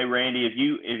 Hey, Randy, if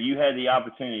you had the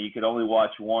opportunity, you could only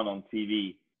watch one on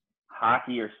TV,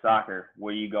 hockey or soccer,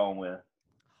 what are you going with?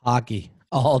 Hockey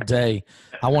all day.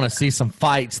 I want to see some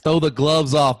fights. Throw the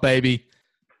gloves off, baby.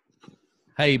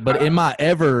 Hey, but in my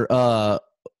ever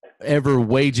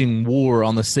waging war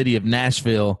on the city of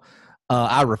Nashville,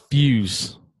 I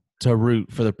refuse to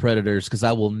root for the Predators because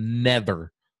I will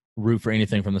never root for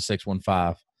anything from the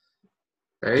 615.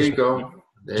 There you go.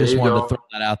 Just wanted to throw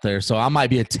that out there. So I might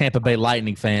be a Tampa Bay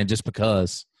Lightning fan just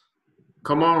because.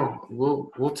 Come on,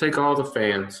 we'll take all the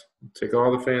fans. Take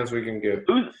all the fans we can get.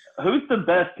 Who's the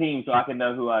best team so I can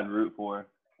know who I'd root for?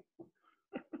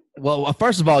 Well,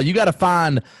 first of all, you got to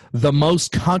find the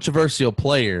most controversial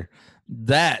player.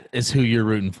 That is who you're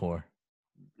rooting for.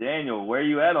 Daniel, where are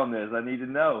you at on this? I need to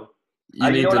know.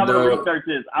 You need to know. I'm going to research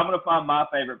this. I'm going to find my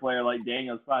favorite player like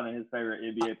Daniel's finding his favorite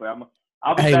NBA player.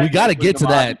 Hey, we got to get to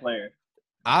that.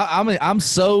 I'm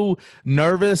so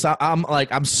nervous.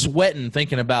 I'm sweating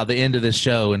thinking about the end of this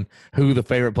show and who the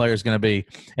favorite player is going to be.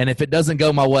 And if it doesn't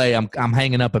go my way, I'm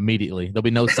hanging up immediately. There'll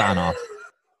be no sign off.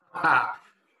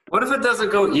 What if it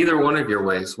doesn't go either one of your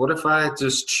ways? What if I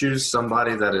just choose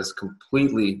somebody that is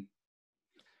completely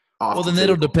off? Well, then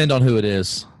it'll depend on who it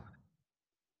is.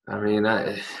 I mean,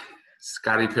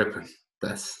 Scottie Pippen.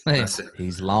 That's it.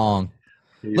 He's long.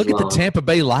 Look at the Tampa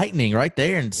Bay Lightning right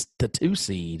there in the 2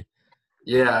 seed.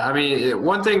 Yeah, I mean,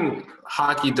 one thing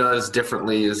hockey does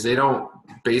differently is they don't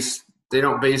base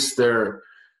their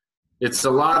 – it's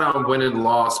a lot on win and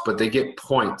loss, but they get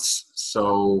points.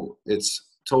 So it's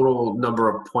total number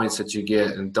of points that you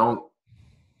get. And don't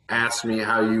ask me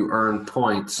how you earn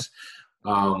points.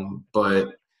 But,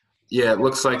 yeah, it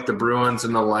looks like the Bruins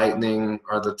and the Lightning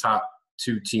are the top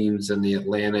 2 teams in the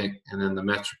Atlantic. And then the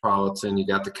Metropolitan, you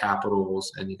got the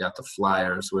Capitals and you got the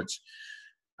Flyers, which –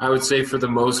 I would say for the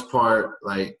most part,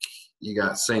 you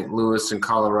got St. Louis and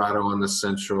Colorado in the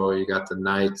Central. You got the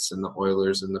Knights and the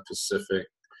Oilers in the Pacific.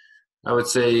 I would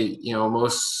say,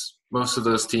 most of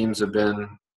those teams have been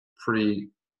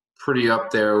pretty up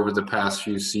there over the past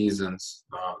few seasons.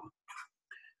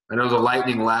 I know the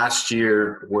Lightning last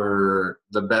year were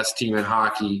the best team in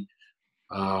hockey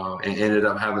and ended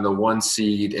up having the 1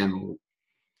 seed and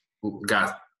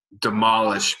got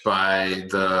demolished by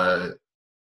the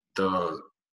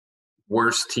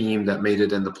worst team that made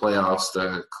it in the playoffs,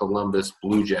 the Columbus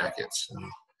Blue Jackets.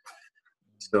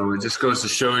 So it just goes to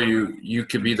show you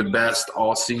could be the best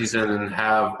all season and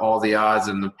have all the odds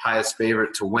and the highest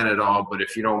favorite to win it all, but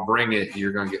if you don't bring it,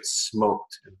 you're going to get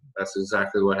smoked. And that's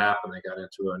exactly what happened. They got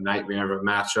into a nightmare of a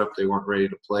matchup. They weren't ready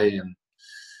to play, and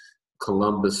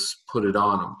Columbus put it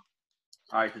on them.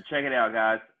 All right, so check it out,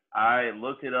 guys. I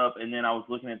looked it up, and then I was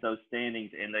looking at those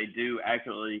standings, and they do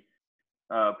actually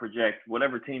project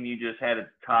whatever team you just had at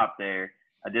the top there.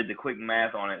 I did the quick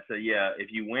math on it. So, yeah, if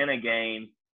you win a game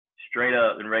straight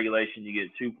up in regulation, you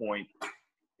get 2 points.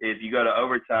 If you go to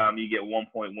overtime, you get 1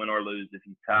 point, win or lose. If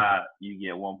you tie, you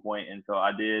get 1 point. And so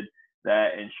I did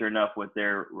that, and sure enough, with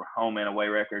their home and away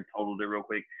record, totaled it real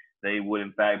quick, they would,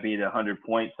 in fact, be at 100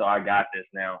 points. So I got this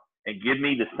now. And give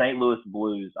me the St. Louis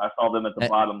Blues. I saw them at the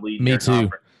bottom leading their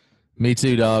conference. Me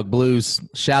too, dog. Blues.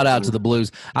 Shout out to the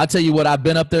Blues. I'll tell you what, I've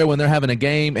been up there when they're having a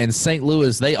game, and St.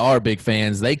 Louis, they are big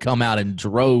fans. They come out in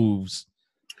droves.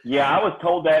 Yeah, I was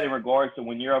told that in regards to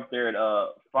when you're up there at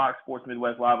Fox Sports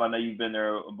Midwest Live. I know you've been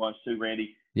there a bunch too,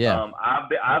 Randy. Yeah.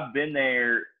 I've been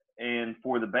there, and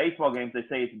for the baseball games, they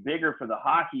say it's bigger for the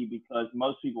hockey because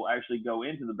most people actually go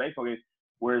into the baseball games,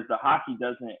 whereas the hockey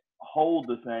doesn't hold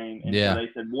the same. And so they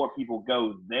said more people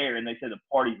go there, and they said the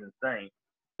party's insane.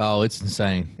 Oh, it's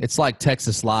insane. It's like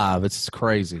Texas Live. It's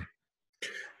crazy.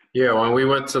 Yeah, when we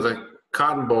went to the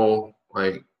Cotton Bowl,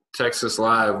 Texas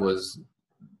Live was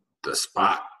the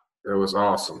spot. It was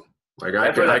awesome.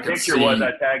 That's where that picture was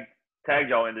I tagged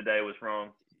y'all in today was from.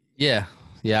 Yeah.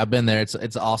 Yeah, I've been there. It's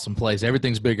an awesome place.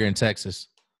 Everything's bigger in Texas.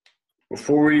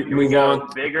 Before we move on.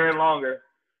 Bigger and longer.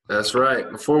 That's right.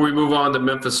 Before we move on to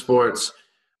Memphis sports,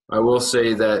 I will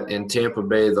say that in Tampa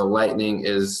Bay, the Lightning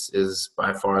is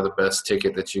by far the best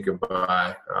ticket that you can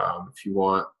buy. If you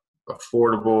want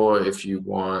affordable, if you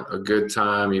want a good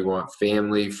time, you want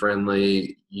family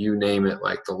friendly, you name it,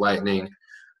 like the Lightning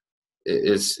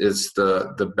is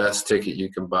the best ticket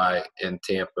you can buy in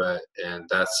Tampa, and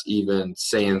that's even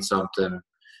saying something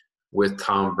with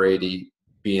Tom Brady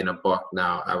being a Buck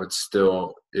now. I would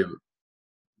still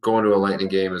going to a Lightning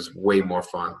game is way more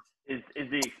fun. Is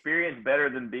the experience better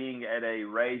than being at a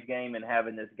Rays game and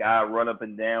having this guy run up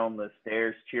and down the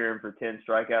stairs cheering for 10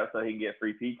 strikeouts so he can get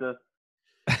free pizza?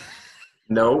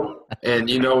 No. And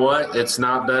you know what? It's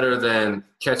not better than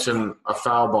catching a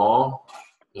foul ball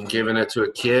and giving it to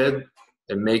a kid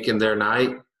and making their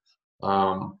night.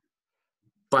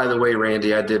 By the way,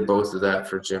 Randy, I did both of that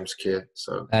for Jim's kid.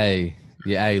 So Hey,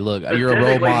 look, you're a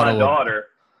role model. My daughter.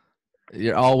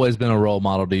 You're always been a role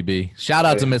model, DB. Shout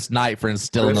out to Miss Knight for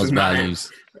instilling those values.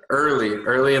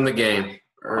 Early in the game.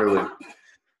 Early.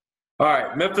 All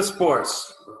right, Memphis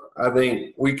sports. I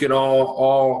think we could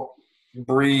all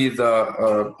breathe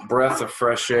a breath of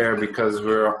fresh air because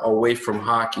we're away from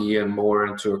hockey and more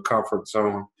into a comfort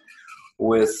zone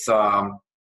with our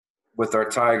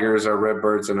Tigers, our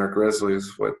Redbirds, and our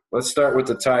Grizzlies. Let's start with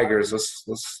the Tigers.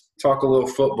 Let's talk a little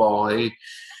football. They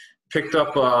picked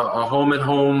up a home and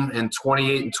home in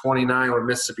 28 and 29 with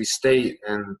Mississippi State,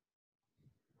 and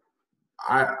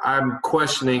I'm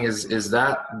questioning is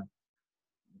that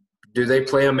do they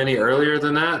play them any earlier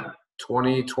than that?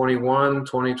 2021,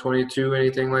 2022,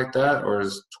 anything like that? Or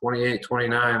is 28,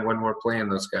 29 when we're playing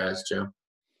those guys, Jim?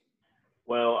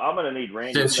 Well, I'm going to need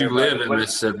Randy. Since you live in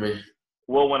Mississippi.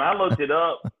 Well, when I looked it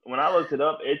up,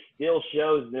 it still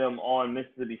shows them on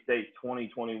Mississippi State's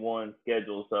 2021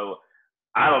 schedule. So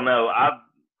I don't know.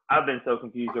 I've been so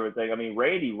confused over everything. I mean,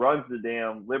 Randy runs the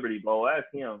damn Liberty Bowl. Ask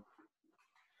him.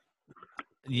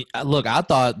 Look, I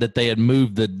thought that they had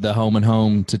moved the home and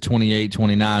home to 28,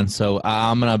 29, so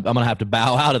I'm gonna have to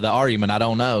bow out of the argument. I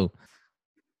don't know.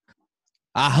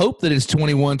 I hope that it's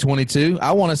 21, 22.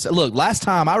 I want to say, look, last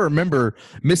time I remember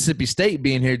Mississippi State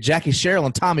being here, Jackie Sherrill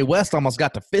and Tommy West almost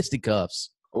got to fisticuffs.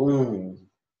 Ooh.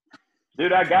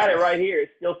 Dude, I got it right here.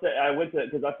 It still said I went to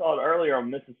because I saw it earlier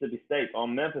on Mississippi State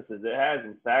on Memphis. It has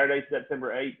them Saturday,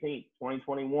 September 18th,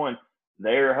 2021.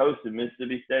 They are hosting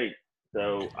Mississippi State.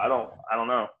 So I don't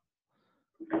know.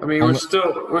 I mean,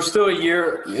 we're still a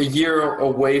year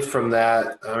away from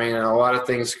that. I mean, a lot of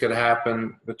things could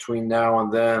happen between now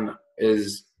and then.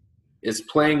 Is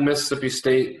playing Mississippi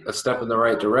State a step in the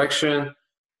right direction,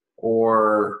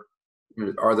 or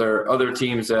are there other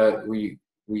teams that we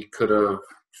could have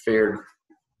fared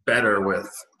better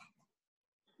with?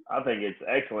 I think it's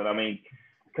excellent. I mean,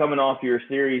 coming off your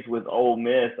series with Ole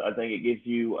Miss, I think it gives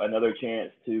you another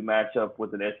chance to match up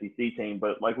with an SEC team.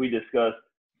 But like we discussed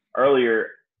earlier,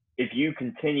 if you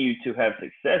continue to have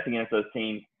success against those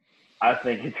teams, I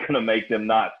think it's going to make them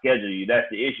not schedule you. That's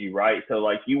the issue, right? So,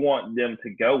 like, you want them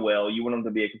to go well. You want them to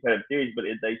be a competitive series. But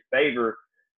if they favor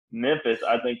Memphis,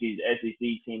 I think these SEC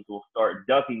teams will start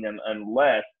ducking them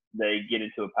unless they get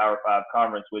into a Power 5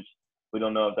 conference, which we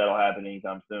don't know if that'll happen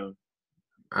anytime soon.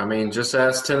 I mean, just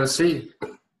ask Tennessee.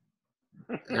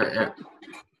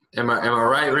 Am I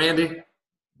right, Randy?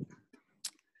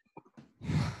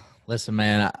 Listen,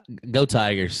 man, go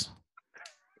Tigers.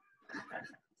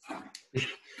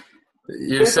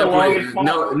 You're simply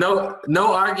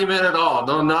no argument at all.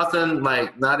 No nothing.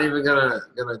 Like not even gonna.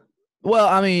 Well,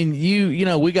 I mean, you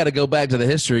know, we got to go back to the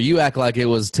history. You act like it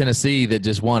was Tennessee that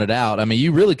just won it out. I mean,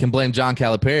 you really can blame John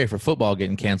Calipari for football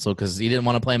getting canceled because he didn't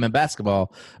want to play him in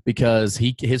basketball because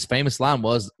his famous line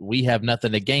was, "We have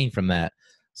nothing to gain from that."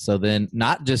 So then,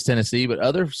 not just Tennessee, but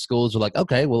other schools are like,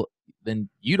 "Okay, well, then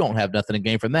you don't have nothing to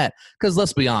gain from that." Because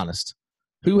let's be honest.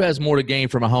 Who has more to gain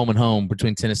from a home and home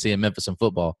between Tennessee and Memphis in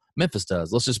football? Memphis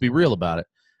does. Let's just be real about it.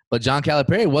 But John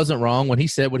Calipari wasn't wrong when he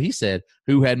said what he said.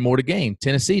 Who had more to gain?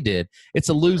 Tennessee did. It's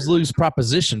a lose-lose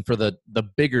proposition for the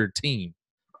bigger team.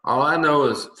 All I know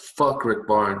is fuck Rick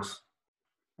Barnes.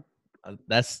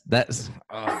 That's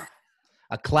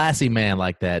a classy man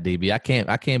like that, DB.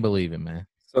 I can't believe it, man.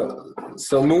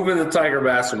 So moving to Tiger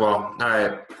basketball. All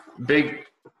right,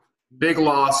 big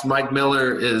loss. Mike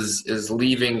Miller is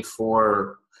leaving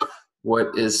for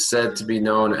what is said to be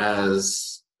known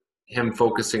as him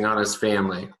focusing on his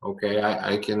family. Okay,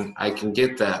 I can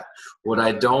get that. What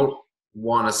I don't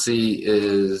want to see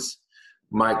is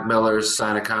Mike Miller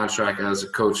sign a contract as a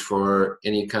coach for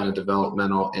any kind of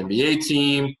developmental NBA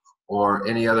team or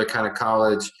any other kind of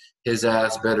college. His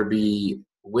ass better be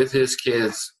with his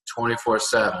kids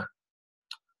 24/7.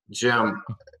 Jim,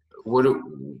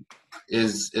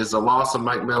 is the loss of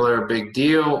Mike Miller a big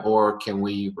deal, or can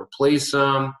we replace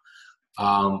him?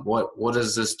 What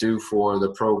does this do for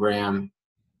the program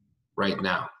right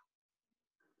now?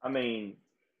 I mean,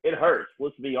 it hurts.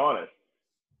 Let's be honest.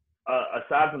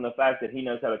 Aside from the fact that he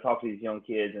knows how to talk to these young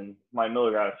kids, and Mike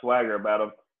Miller got a swagger about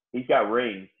him, he's got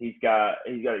rings, he's got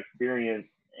experience,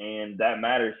 and that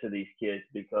matters to these kids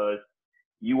because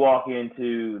you walk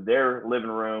into their living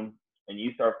room and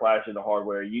you start flashing the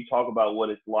hardware. You talk about what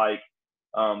it's like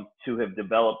to have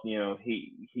developed.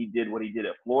 He did what he did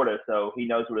at Florida, so he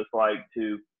knows what it's like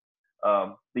to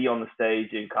be on the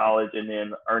stage in college and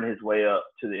then earn his way up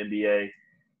to the NBA.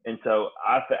 And so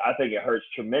I think it hurts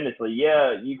tremendously.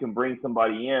 Yeah, you can bring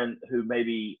somebody in who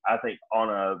maybe I think on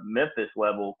a Memphis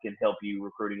level can help you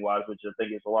recruiting-wise, which I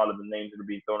think is a lot of the names that are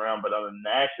being thrown around. But on a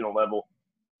national level,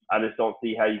 I just don't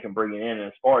see how you can bring it in. And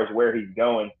as far as where he's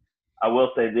going, I will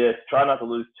say this, try not to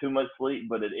lose too much sleep,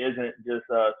 but it isn't just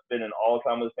spending all the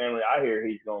time with his family. I hear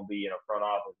he's going to be in a front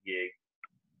office gig.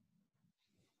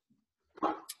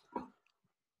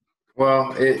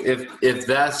 Well, if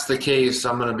that's the case,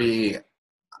 I'm going to be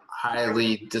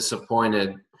highly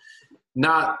disappointed.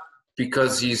 Not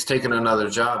because he's taken another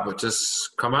job, but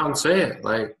just come out and say it.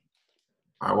 Like,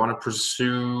 I want to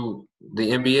pursue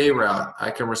the NBA route. I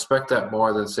can respect that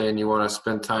more than saying you want to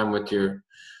spend time with your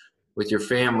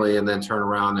family and then turn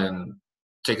around and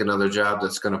take another job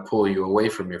that's going to pull you away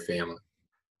from your family.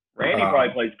 Randy probably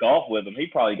plays golf with him. He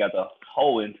probably got the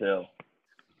whole intel.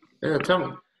 Yeah,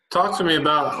 talk to me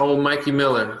about old Mikey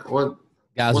Miller.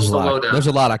 Guys, there's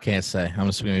a lot I can't say. I'm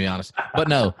just going to be honest. But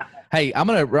no, hey, I'm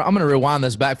gonna rewind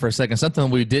this back for a second. Something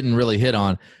we didn't really hit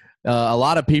on. A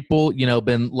lot of people,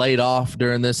 been laid off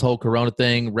during this whole Corona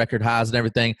thing, record highs and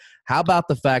everything. How about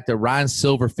the fact that Ryan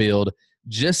Silverfield,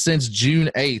 just since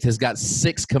June 8th, has got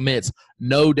 6 commits,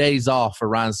 no days off for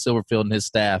Ryan Silverfield and his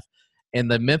staff. And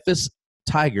the Memphis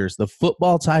Tigers, the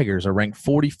football Tigers, are ranked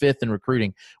 45th in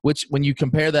recruiting, which when you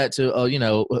compare that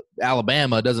to,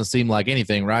 Alabama, it doesn't seem like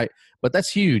anything, right? But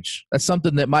that's huge. That's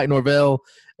something that Mike Norvell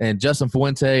and Justin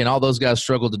Fuente and all those guys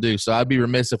struggled to do. So I'd be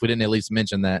remiss if we didn't at least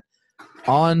mention that.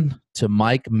 On to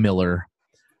Mike Miller.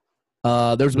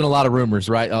 There's been a lot of rumors,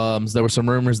 right? There were some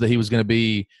rumors that he was going to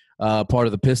be part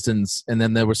of the Pistons, and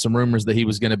then there were some rumors that he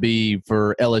was going to be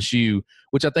for LSU,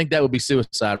 which I think that would be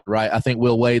suicide, right? I think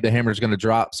Will Wade, the hammer is going to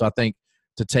drop, so I think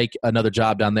to take another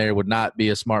job down there would not be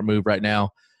a smart move right now.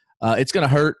 It's going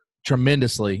to hurt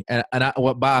tremendously, and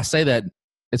I say that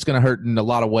it's going to hurt in a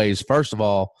lot of ways. First of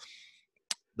all,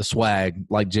 the swag,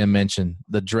 like Jim mentioned,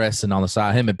 the dressing on the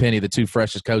side. Him and Penny, the 2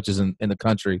 freshest coaches in the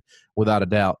country, without a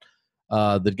doubt.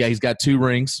 He's got 2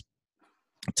 rings,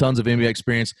 tons of NBA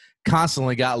experience,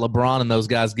 constantly got LeBron and those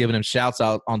guys giving him shouts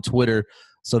out on Twitter.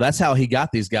 So that's how he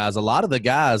got these guys. A lot of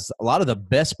the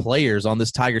best players on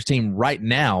this Tigers team right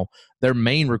now, their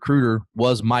main recruiter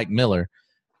was Mike Miller.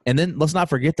 And then let's not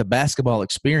forget the basketball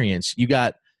experience.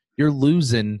 You're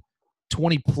losing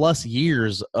 20-plus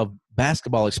years of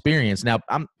basketball experience. Now,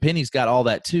 Penny's got all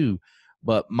that too.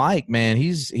 But Mike, man,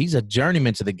 he's a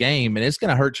journeyman to the game, and it's going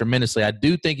to hurt tremendously. I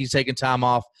do think he's taking time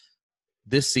off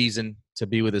this season to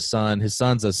be with his son. His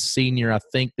son's a senior, I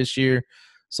think, this year,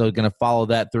 so going to follow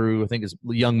that through. I think it's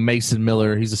young Mason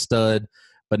Miller. He's a stud.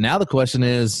 But now the question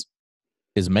is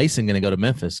Mason going to go to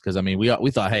Memphis? Because, I mean,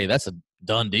 we thought, hey, that's a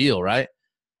done deal, right?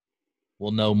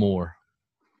 We'll know more.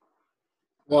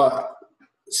 Well,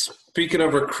 speaking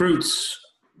of recruits,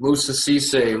 Moussa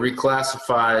Cisse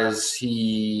reclassifies.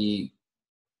 He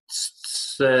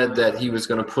said that he was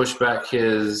going to push back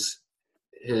his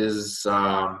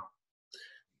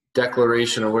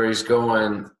declaration of where he's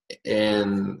going,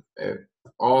 and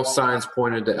all signs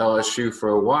pointed to LSU for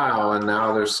a while, and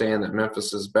now they're saying that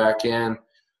Memphis is back in.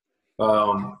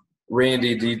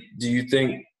 Randy, do you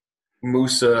think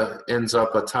Moussa ends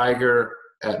up a Tiger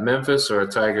at Memphis or a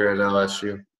Tiger at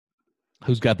LSU?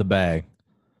 Who's got the bag?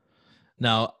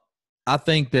 Now, I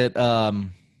think that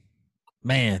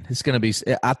it's going to be.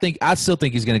 I still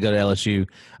think he's going to go to LSU,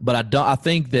 but I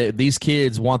think that these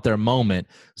kids want their moment.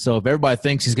 So if everybody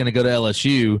thinks he's going to go to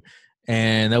LSU,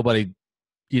 and nobody,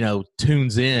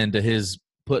 tunes in to his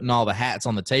putting all the hats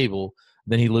on the table,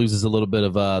 then he loses a little bit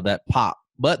of that pop.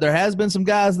 But there has been some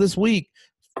guys this week,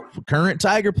 current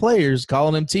Tiger players,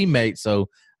 calling him teammates. So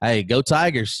hey, go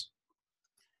Tigers!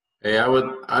 Hey, I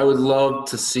would love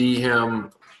to see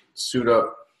him suit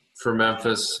up for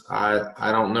Memphis.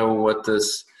 I don't know what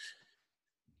this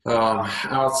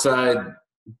outside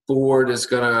board is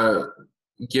going to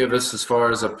give us as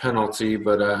far as a penalty,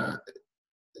 but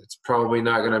it's probably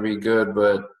not going to be good.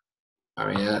 But,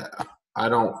 I mean, I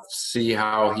don't see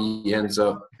how he ends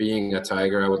up being a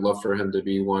Tiger. I would love for him to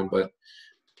be one, but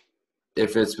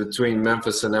if it's between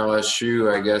Memphis and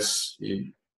LSU, I guess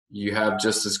you have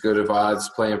just as good of odds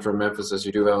playing for Memphis as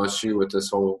you do LSU with this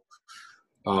whole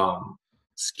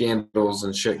scandals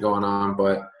and shit going on.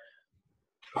 But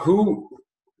who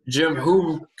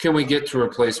can we get to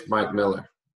replace Mike Miller?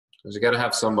 Because you got to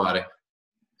have somebody,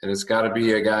 and it's got to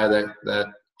be a guy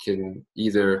that can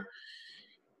either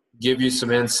give you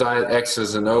some insight,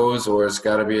 X's and O's, or it's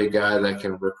got to be a guy that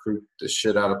can recruit the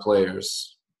shit out of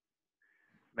players.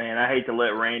 Man, I hate to let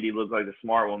Randy look like the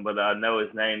smart one, but I know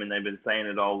his name, and they've been saying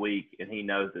it all week, and he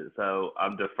knows it. So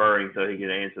I'm deferring so he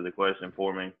can answer the question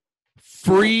for me.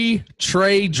 Free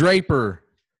Trey Draper.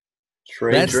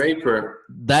 Draper.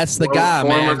 That's the guy,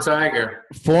 man.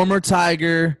 Former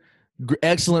Tiger,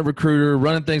 excellent recruiter,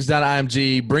 running things down at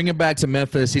IMG, bring him back to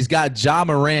Memphis. He's got Ja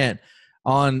Morant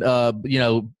on,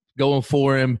 going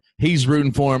for him. He's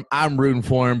rooting for him. I'm rooting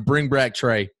for him. Bring back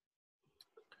Trey.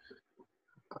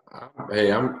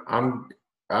 Hey, I'm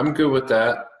good with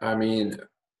that. I mean,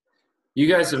 you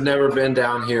guys have never been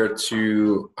down here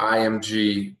to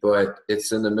IMG, but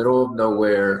it's in the middle of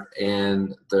nowhere,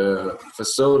 and the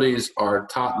facilities are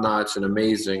top-notch and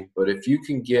amazing. But if you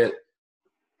can get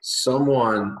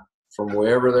someone from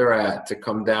wherever they're at to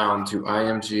come down to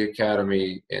IMG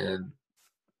Academy in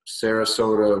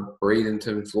Sarasota,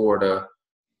 Bradenton, Florida,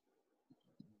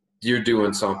 you're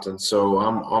doing something. So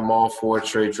I'm all for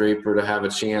Trey Draper to have a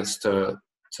chance to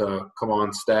come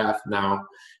on staff. Now,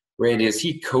 Randy, is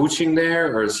he coaching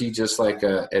there, or is he just like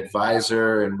a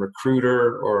advisor and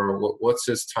recruiter, or what's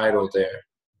his title there?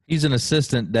 He's an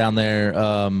assistant down there.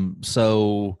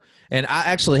 And I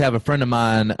actually have a friend of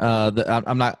mine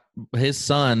his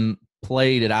son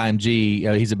played at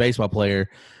IMG. He's a baseball player.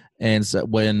 And so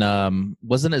when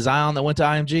wasn't it Zion that went to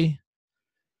IMG?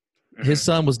 His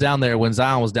son was down there when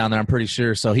Zion was down there, I'm pretty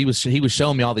sure. So he was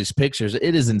showing me all these pictures.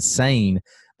 It is insane,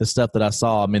 the stuff that I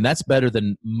saw. I mean, that's better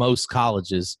than most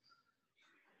colleges.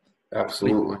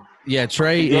 Absolutely. Yeah,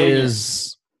 Trey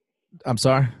is – I'm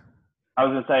sorry? I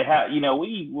was going to say,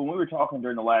 when we were talking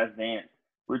during the last dance,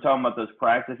 we were talking about those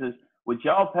practices. Would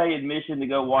y'all pay admission to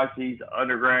go watch these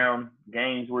underground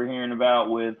games we're hearing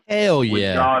about with Hell yeah.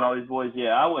 with John and all these boys? Yeah,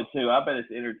 I would too. I bet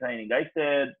it's entertaining. They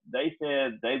said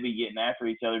they'd be getting after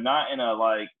each other, not in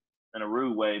a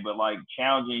rude way, but like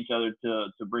challenging each other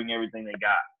to bring everything they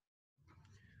got.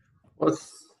 Well,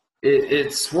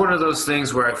 it's one of those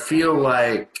things where I feel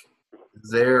like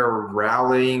they're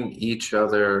rallying each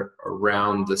other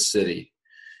around the city.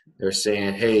 They're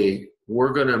saying, hey,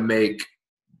 we're going to make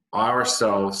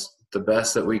ourselves the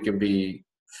best that we can be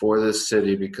for this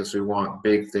city because we want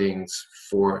big things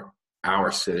for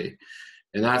our city.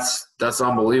 And that's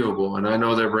unbelievable. And I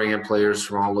know they're bringing players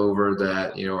from all over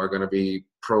that, are going to be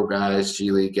pro guys,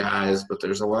 G League guys, but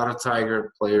there's a lot of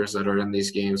Tiger players that are in these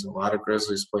games, a lot of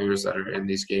Grizzlies players that are in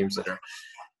these games that are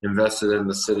invested in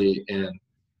the city. And,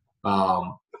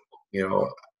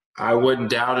 I wouldn't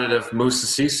doubt it if Moussa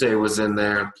Cisse was in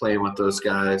there playing with those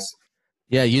guys.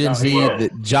 Yeah, you didn't see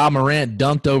that Ja Morant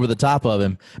dunked over the top of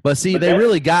him. But see, they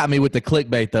really got me with the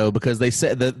clickbait, though, because they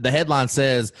said the headline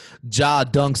says Ja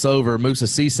dunks over Moussa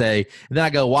Cisse. And then I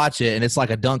go watch it, and it's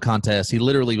like a dunk contest. He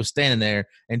literally was standing there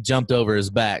and jumped over his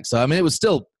back. So, I mean, it was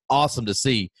still awesome to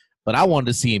see. But I wanted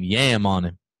to see him yam on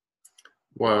him.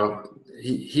 Well,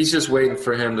 he's just waiting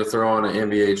for him to throw on an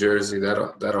NBA jersey.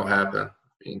 That'll happen. I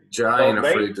mean, Ja ain't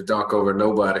afraid to dunk over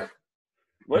nobody.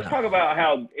 Let's talk about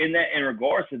how in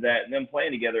regards to that, them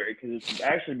playing together, because it's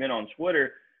actually been on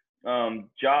Twitter,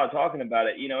 Ja talking about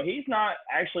it. He's not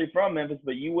actually from Memphis,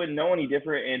 but you wouldn't know any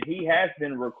different. And he has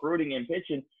been recruiting and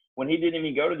pitching when he didn't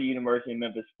even go to the University of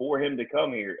Memphis for him to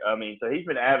come here. I mean, so he's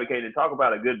been advocating. Talk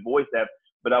about a good voice staff.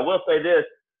 But I will say this: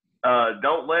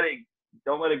 don't let it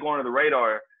go under the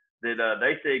radar that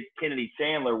they said Kennedy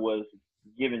Chandler was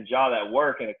giving Ja that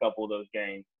work in a couple of those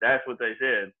games. That's what they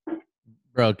said.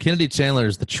 Bro, Kennedy Chandler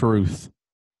is the truth.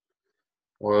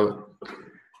 Well,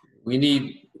 we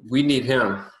need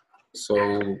him.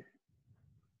 So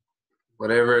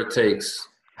whatever it takes.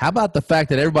 How about the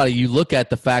fact that you look at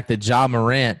the fact that Ja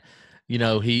Morant, he's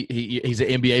an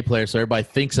NBA player, so everybody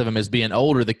thinks of him as being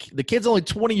older. The kid's only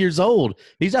 20 years old.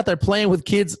 He's out there playing with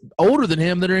kids older than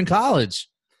him that are in college.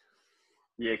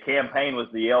 Yeah, Cam Payne was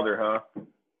the elder, huh?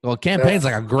 Well, Cam Payne's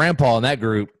like a grandpa in that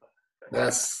group.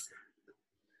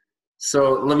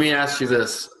 So let me ask you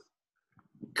this.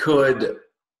 Could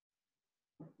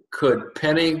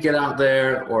Penny get out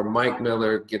there or Mike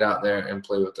Miller get out there and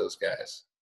play with those guys?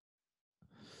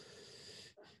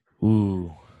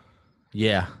 Ooh.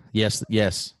 Yeah. Yes.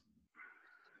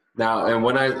 Now, and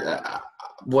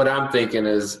what I'm thinking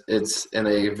is it's in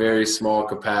a very small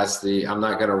capacity. I'm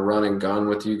not going to run and gun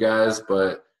with you guys,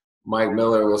 but Mike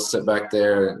Miller will sit back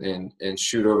there and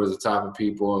shoot over the top of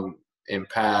people and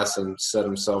pass and set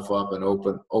himself up and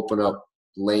open up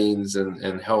lanes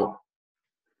and help,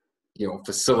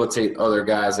 facilitate other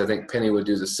guys. I think Penny would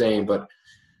do the same, but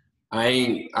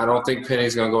I don't think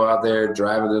Penny's going to go out there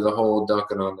driving to the hole,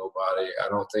 dunking on nobody. I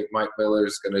don't think Mike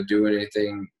Miller's going to do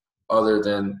anything other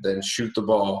than shoot the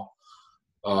ball.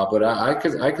 But I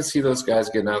could see those guys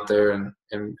getting out there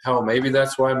and hell, maybe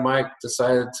that's why Mike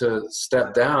decided to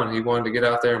step down. He wanted to get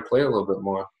out there and play a little bit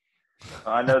more.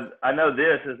 I know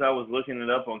this as I was looking it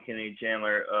up on Kenny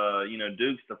Chandler.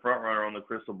 Duke's the front runner on the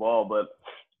crystal ball, but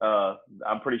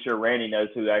I'm pretty sure Randy knows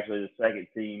who actually the second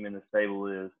team in the stable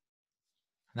is.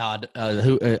 No,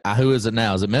 who is it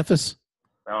now? Is it Memphis?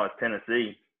 No, it's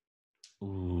Tennessee.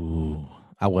 Ooh,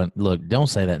 I wouldn't look. Don't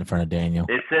say that in front of Daniel.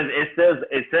 It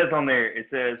says on there. It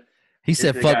says he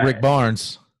said, "Fuck Rick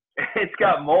Barnes." It's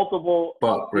got multiple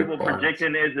people Barnes.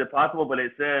 predicting is it possible, but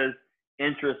it says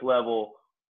interest level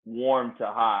warm to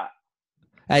hot.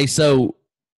 Hey, so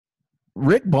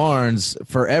Rick Barnes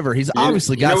forever. He's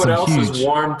obviously got some huge. You know what else is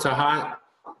warm to hot?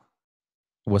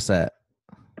 What's that?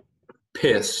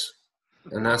 Piss.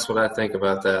 And that's what I think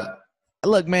about that.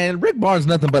 Look, man, Rick Barnes is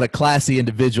nothing but a classy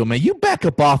individual, man. You back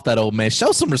up off that old man.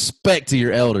 Show some respect to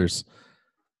your elders.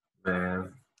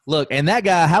 Man. Look, and that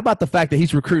guy, how about the fact that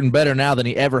he's recruiting better now than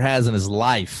he ever has in his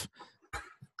life?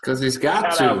 Because he's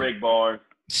got to. Shout out Rick Barnes.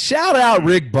 Shout out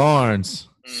Rick Barnes.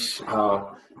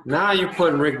 Now you're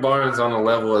putting Rick Barnes on a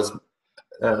level as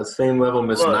same level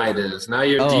Miss Knight is. Now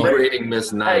you're degrading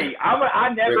Miss Knight. Hey,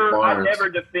 I never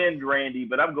defend Randy,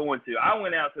 but I'm going to. I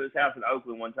went out to his house in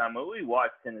Oakland one time when we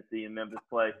watched Tennessee and Memphis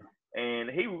play, and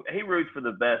he roots for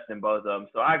the best in both of them,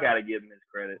 so I got to give him his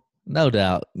credit. No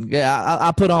doubt. Yeah,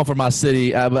 I put on for my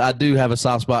city, but I do have a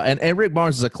soft spot. And Rick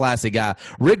Barnes is a classy guy.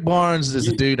 Rick Barnes is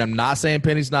a dude. I'm not saying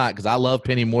Penny's not because I love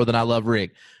Penny more than I love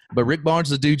Rick. But Rick Barnes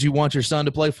is a dude you want your son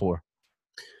to play for.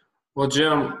 Well,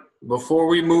 Jim, before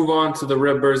we move on to the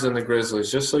Redbirds and the Grizzlies,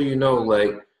 just so you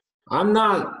know, I'm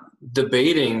not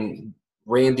debating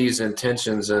Randy's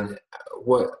intentions and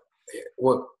what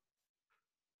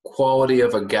quality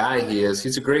of a guy he is.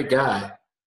 He's a great guy.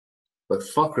 But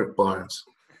fuck Rick Barnes.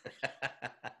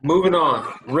 Moving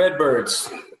on.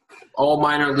 Redbirds, all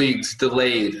minor leagues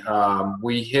delayed.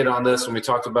 We hit on this when we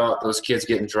talked about those kids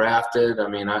getting drafted. I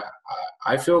mean,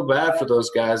 I feel bad for those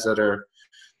guys that are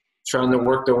trying to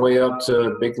work their way up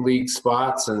to big league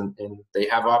spots and they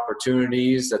have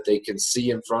opportunities that they can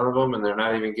see in front of them and they're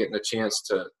not even getting a chance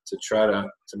to try to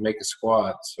make a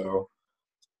squad. So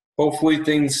hopefully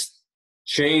things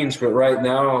change, but right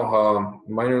now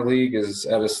minor league is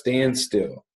at a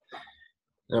standstill.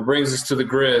 That brings us to the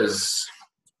Grizz.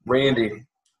 Randy,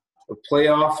 the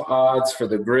playoff odds for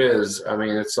the Grizz, I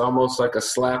mean, it's almost like a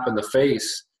slap in the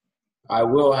face. I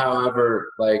will, however,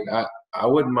 I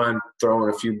wouldn't mind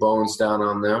throwing a few bones down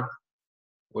on them.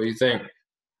 What do you think?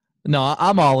 No,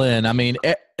 I'm all in. I mean,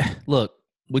 look,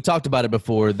 we talked about it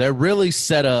before. They're really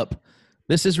set up.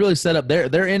 This is really set up.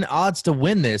 They're in odds to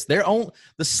win this. The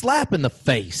slap in the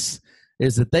face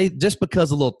is that they just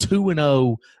because a little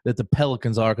 2-0 that the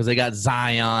Pelicans are because they got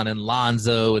Zion and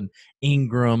Lonzo and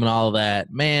Ingram and all of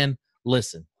that. Man,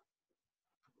 listen,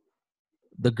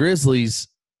 the Grizzlies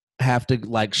have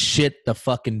to shit the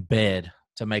fucking bed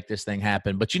to make this thing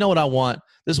happen. But you know what I want?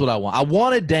 This is what I want. I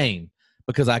wanted Dame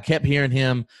because I kept hearing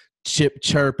him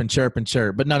chirp.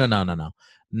 But no.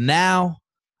 Now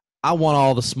I want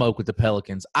all the smoke with the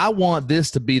Pelicans. I want this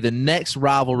to be the next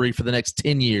rivalry for the next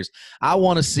 10 years. I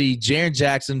want to see Jaren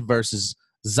Jackson versus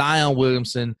Zion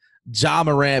Williamson, Ja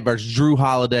Morant versus Drew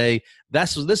Holiday.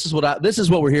 This is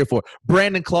what we're here for.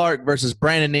 Brandon Clark versus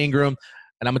Brandon Ingram.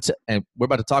 And we're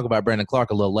about to talk about Brandon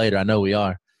Clark a little later. I know we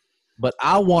are. But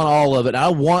I want all of it. I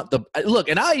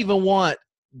even want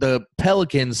the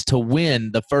Pelicans to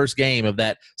win the first game of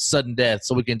that sudden death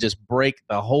so we can just break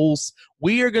the whole –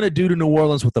 we are going to do to New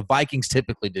Orleans what the Vikings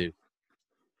typically do.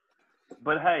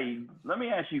 But, hey, let me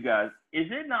ask you guys, is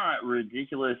it not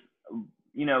ridiculous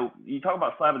 – you talk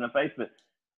about slap in the face, but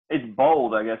it's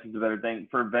bold, I guess is the better thing,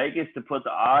 for Vegas to put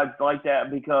the odds like that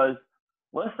because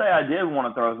let's say I did want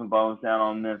to throw some bones down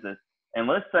on Memphis. And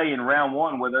let's say in round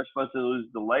one where they're supposed to lose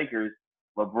the Lakers,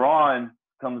 LeBron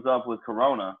comes up with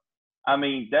Corona. I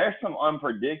mean, there's some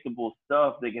unpredictable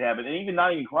stuff that could happen. And even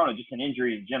not even Corona, just an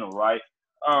injury in general, right?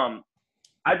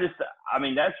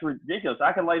 That's ridiculous.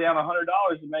 I could lay down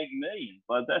 $100 to make millions,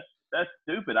 but that's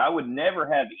stupid. I would never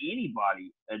have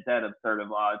anybody at that absurd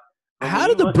of odds. How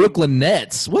did the Brooklyn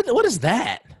Nets? What is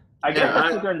that? I guess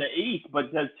that's they're in the East,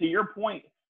 but to your point,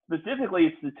 specifically,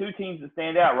 it's the two teams that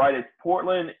stand out, right? It's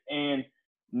Portland and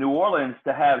New Orleans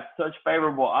to have such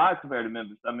favorable odds compared to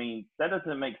Memphis. I mean, that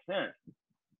doesn't make sense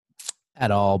at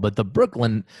all. But the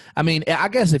Brooklyn, I mean, I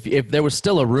guess if there was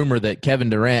still a rumor that Kevin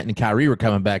Durant and Kyrie were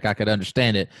coming back, I could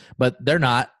understand it. But they're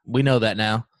not. We know that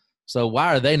now. So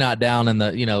why are they not down in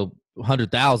the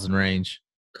 100,000 range?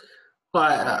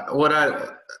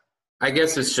 Well, I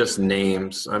guess it's just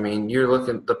names. I mean, you're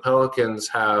looking. The Pelicans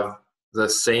have the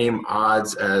same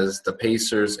odds as the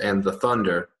Pacers and the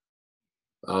Thunder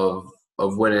of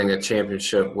winning a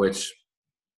championship, which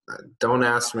don't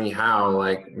ask me how,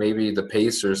 like maybe the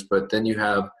Pacers, but then you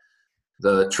have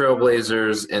the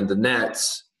Trailblazers and the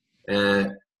Nets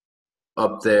and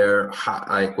up there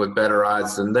like with better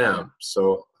odds than them.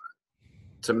 So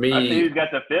to me, I see who's got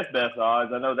the fifth best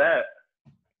odds. I know that.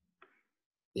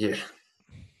 Yeah.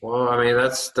 Well, I mean,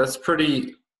 that's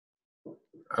pretty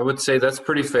 – I would say that's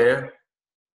pretty fair.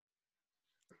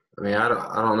 I mean, I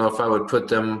don't know if I would put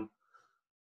them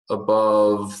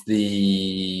above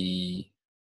the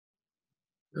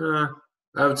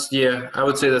I would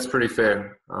say that's pretty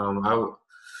fair.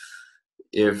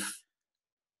 If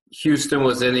Houston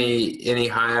was any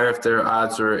higher, if their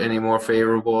odds were any more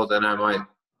favorable, then I might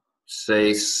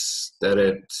say that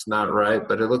it's not right,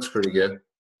 but it looks pretty good.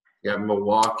 You got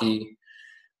Milwaukee,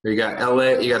 you got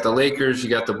LA, you got the Lakers, you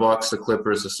got the Bucks, the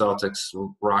Clippers, the Celtics,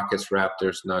 Rockets,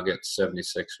 Raptors, Nuggets,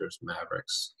 76ers,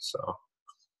 Mavericks. So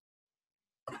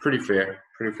pretty fair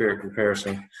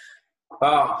comparison.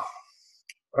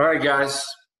 All right, guys,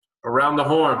 around the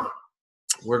horn.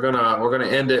 We're gonna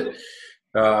end it.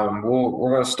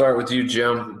 We're gonna start with you,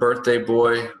 Jim, birthday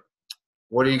boy.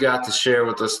 What do you got to share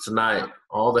with us tonight?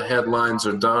 All the headlines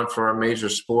are done for our major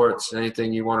sports.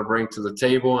 Anything you want to bring to the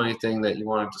table? Anything that you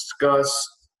want to discuss?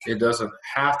 It doesn't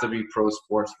have to be pro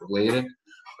sports related.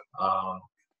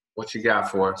 What you got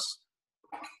for us?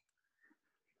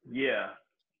 Yeah,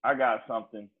 I got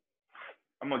something.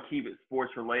 I'm going to keep it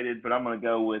sports related, but I'm going to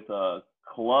go with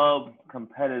club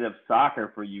competitive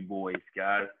soccer for you boys,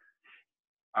 guys.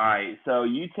 All right, so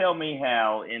you tell me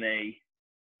how in a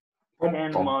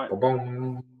 10-month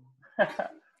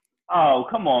Oh,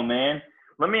 come on, man.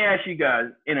 Let me ask you guys,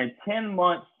 in a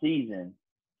 10-month season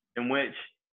in which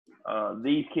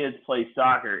these kids play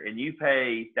soccer and you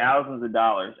pay thousands of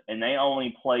dollars and they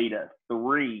only played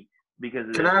 3 because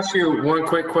of Can I ask you one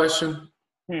quick question?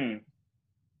 Can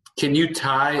you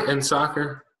tie in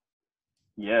soccer?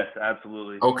 Yes,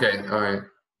 absolutely. Okay, all right.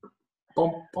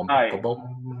 All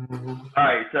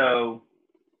right, so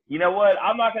you know what?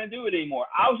 I'm not going to do it anymore.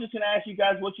 I was just going to ask you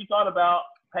guys what you thought about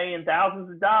paying thousands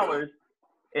of dollars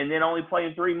and then only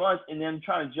playing 3 months and then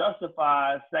trying to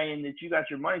justify saying that you got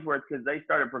your money's worth because they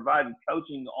started providing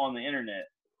coaching on the internet.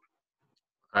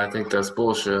 I think that's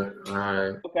bullshit. All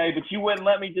right. Okay, but you wouldn't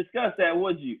let me discuss that,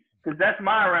 would you? Because that's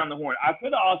my around the horn. I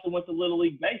could have also went to Little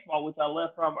League Baseball, which I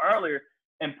left from earlier,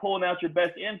 and pulling out your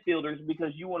best infielders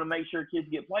because you want to make sure kids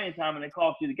get playing time and it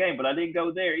costs you the game. But I didn't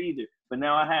go there either. But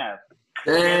now I have.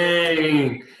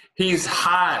 Dang, he's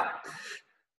hot.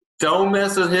 Don't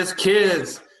mess with his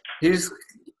kids.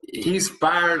 He's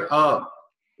fired up.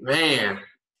 Man.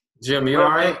 Jim, you all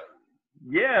right?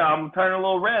 Yeah, I'm turning a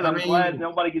little red. I'm glad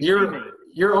nobody can see me.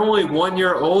 You're only 1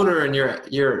 year older and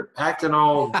you're acting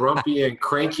all grumpy and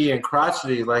cranky and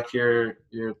crotchety like you're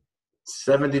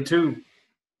 72.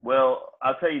 Well,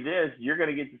 I'll tell you this, you're going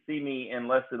to get to see me in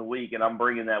less than a week, and I'm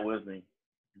bringing that with me.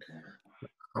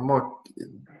 I'm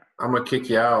gonna kick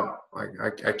you out.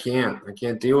 I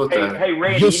can't deal with that. Hey,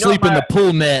 Randy, you'll sleep in the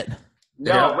pool net.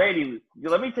 No, yeah. Randy,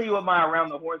 let me tell you what my around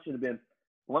the horn should have been.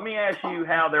 Let me ask you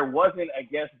how there wasn't a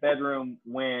guest bedroom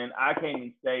when I came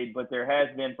and stayed, but there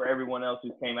has been for everyone else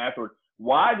who came afterwards.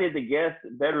 Why did the guest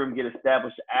bedroom get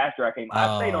established after I came?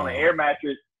 I stayed on an air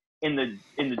mattress in the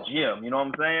gym. You know what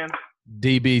I'm saying?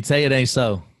 DB, say it ain't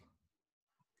so.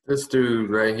 This dude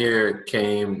right here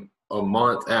came a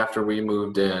month after we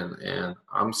moved in, and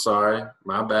I'm sorry,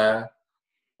 my bad.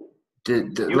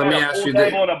 Let me ask you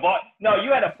this. No,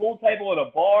 you had a pool table and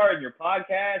a bar and your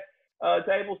podcast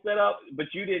table set up, but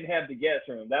you didn't have the guest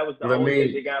room. That was the only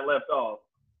thing that got left off.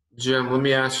 Jim, let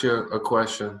me ask you a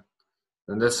question,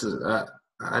 and this is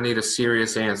I need a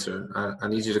serious answer. I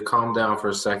need you to calm down for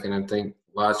a second and think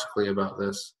logically about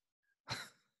this.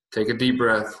 Take a deep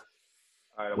breath.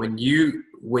 All right, when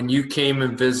you came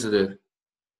and visited,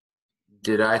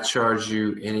 did I charge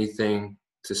you anything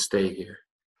to stay here?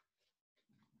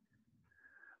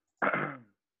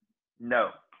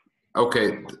 No.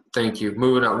 Okay, thank you.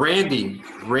 Moving on. Randy,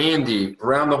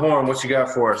 around the horn, what you got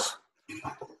for us?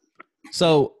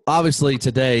 So, obviously,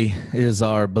 today is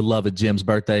our beloved Jim's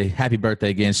birthday. Happy birthday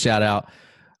again. Shout out.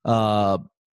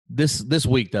 This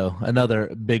week, though,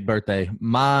 another big birthday.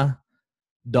 My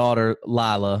daughter,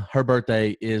 Lila, her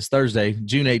birthday is Thursday,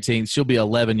 June 18th. She'll be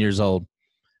 11 years old.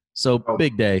 So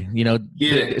big day,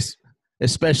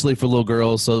 especially for little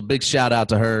girls. So big shout out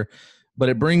to her. But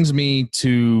it brings me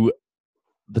to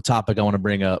the topic I want to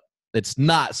bring up. It's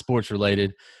not sports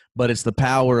related, but it's the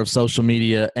power of social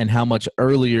media and how much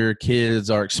earlier kids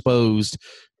are exposed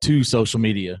to social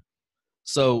media.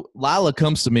 So Lila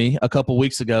comes to me a couple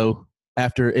weeks ago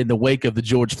in the wake of the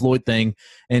George Floyd thing,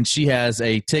 and she has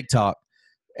a TikTok.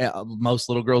 Most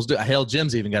little girls do. Hell,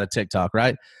 Jim's even got a TikTok,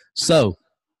 right? So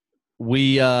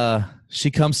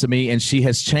she comes to me, and she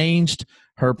has changed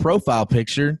her profile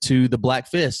picture to the Black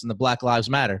Fist and the Black Lives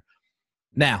Matter.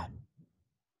 Now,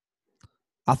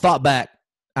 I thought back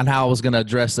on how I was going to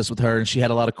address this with her, and she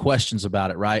had a lot of questions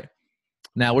about it, right?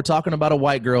 Now, we're talking about a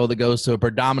white girl that goes to a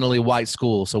predominantly white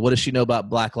school. So what does she know about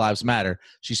Black Lives Matter?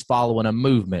 She's following a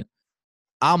movement.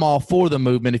 I'm all for the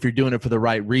movement if you're doing it for the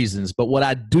right reasons. But what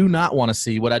I do not want to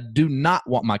see, what I do not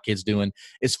want my kids doing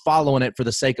is following it for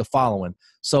the sake of following.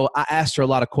 So I asked her a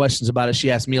lot of questions about it.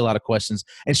 She asked me a lot of questions,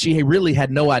 and she really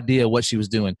had no idea what she was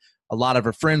doing. A lot of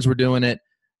her friends were doing it,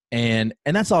 and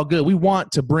that's all good. We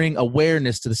want to bring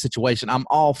awareness to the situation. I'm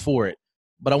all for it,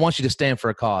 but I want you to stand for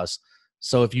a cause.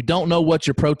 So if you don't know what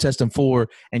you're protesting for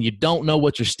and you don't know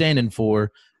what you're standing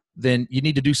for, then you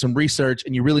need to do some research,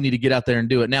 and you really need to get out there and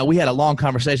do it. Now, we had a long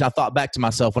conversation. I thought back to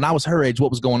myself. When I was her age,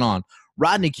 what was going on?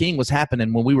 Rodney King was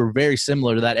happening when we were very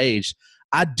similar to that age.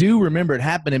 I do remember it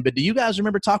happening, but do you guys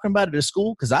remember talking about it at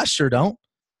school? Because I sure don't.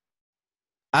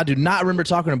 I do not remember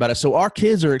talking about it. So our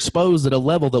kids are exposed at a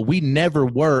level that we never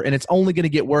were, and it's only going to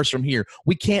get worse from here.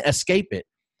 We can't escape it.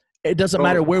 It doesn't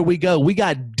matter where we go. We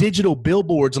got digital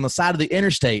billboards on the side of the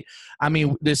interstate. I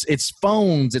mean, it's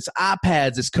phones, it's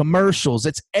iPads, it's commercials.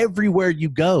 It's everywhere you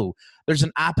go. There's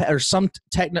an iPad or some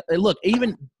look,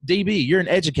 even DB, you're an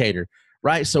educator,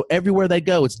 right? So everywhere they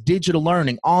go, it's digital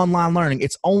learning, online learning.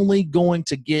 It's only going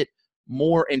to get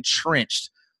more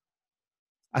entrenched.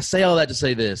 I say all that to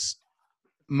say this.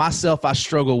 Myself, I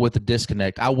struggle with the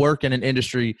disconnect. I work in an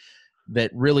industry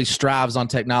that really strives on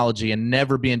technology and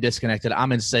never being disconnected.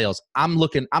 I'm in sales. I'm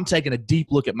taking a deep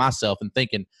look at myself and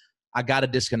thinking, I got to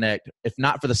disconnect, if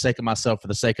not for the sake of myself, for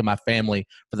the sake of my family,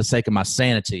 for the sake of my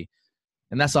sanity.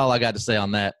 And that's all I got to say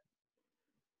on that.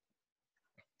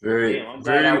 I'm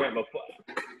glad I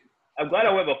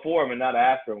went before him and not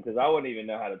after him, because I wouldn't even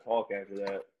know how to talk after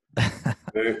that.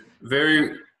 Very,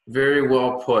 very, very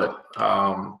well put.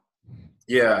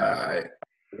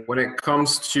 When it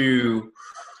comes to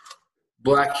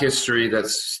Black history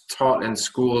that's taught in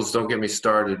schools, don't get me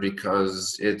started,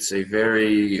 because it's a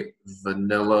very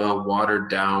vanilla,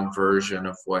 watered-down version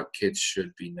of what kids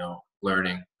should be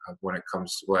learning when it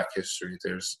comes to Black history.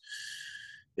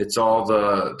 It's all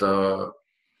the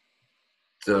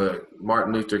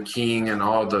Martin Luther King and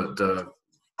all the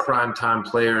primetime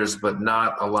players, but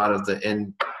not a lot of the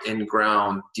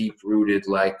in-ground, deep-rooted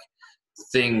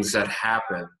things that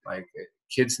happen.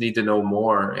 Kids need to know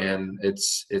more, and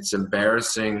it's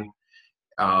embarrassing.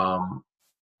 And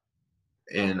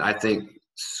I think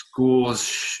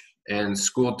schools and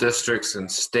school districts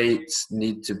and states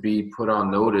need to be put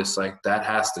on notice. That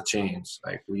has to change.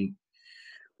 We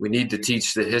need to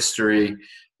teach the history,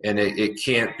 and it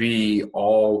can't be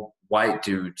all white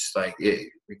dudes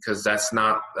because that's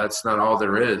not all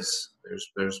there is.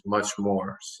 There's much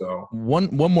more. So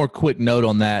one more quick note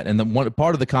on that, and then one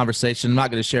part of the conversation, I'm not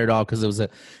going to share it all because it was an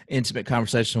intimate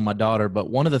conversation with my daughter, but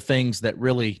one of the things that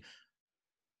really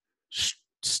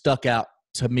stuck out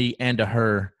to me and to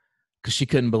her, because she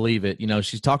couldn't believe it,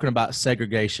 she's talking about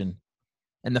segregation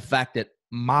and the fact that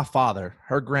my father,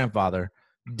 her grandfather,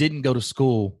 didn't go to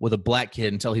school with a Black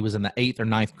kid until he was in the 8th or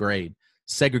 9th grade.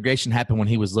 Segregation happened when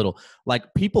he was little.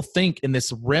 People think in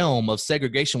this realm of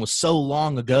segregation was so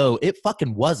long ago. It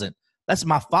fucking wasn't. That's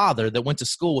my father that went to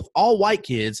school with all white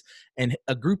kids, and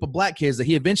a group of Black kids that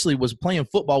he eventually was playing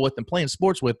football with and playing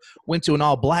sports with went to an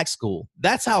all Black school.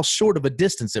 That's how short of a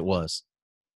distance it was.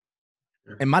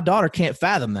 And my daughter can't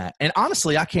fathom that. And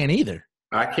honestly, I can't either.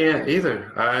 I can't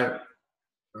either.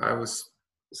 I was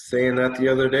saying that the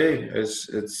other day.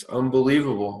 It's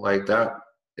unbelievable that.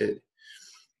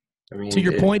 To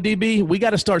your point, DB, we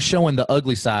got to start showing the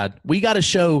ugly side. We got to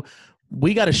show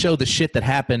the shit that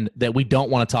happened that we don't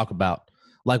want to talk about.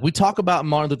 We talk about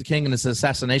Martin Luther King and his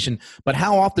assassination, but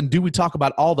how often do we talk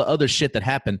about all the other shit that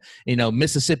happened?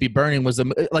 Mississippi burning was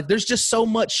there's just so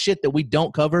much shit that we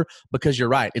don't cover because you're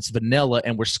right. It's vanilla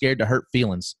and we're scared to hurt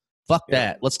feelings. Fuck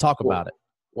that. Let's talk about it.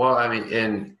 Well,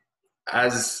 and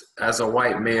as a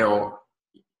white male,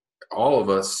 all of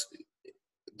us,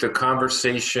 the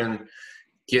conversation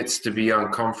gets to be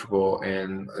uncomfortable,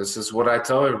 and this is what I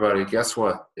tell everybody. Guess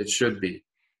what? It should be.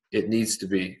 it needs to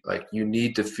be. Like, you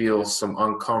need to feel some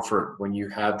uncomfort when you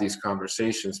have these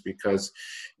conversations, because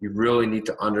you really need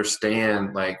to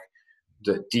understand like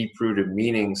the deep-rooted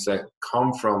meanings that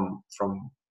come from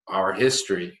our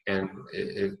history. And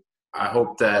I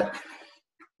hope that,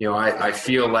 I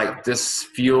feel like this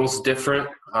feels different.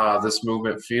 This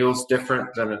movement feels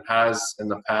different than it has in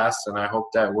the past, and I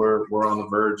hope that we're on the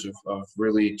verge of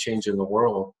really changing the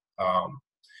world.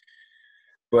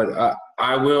 But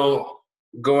I will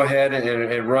go ahead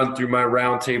and run through my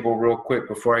roundtable real quick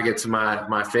before I get to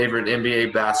my favorite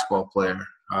NBA basketball player.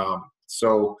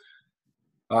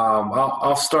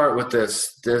 I'll start with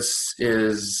this. This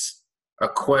is a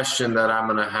question that I'm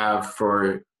going to have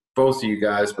for both of you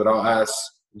guys, but I'll ask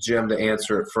Jim to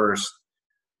answer it first.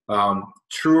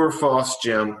 True or false,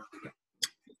 Jim?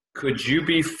 Could you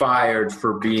be fired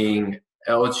for being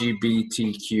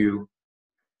LGBTQ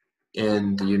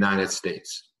in the United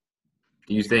States?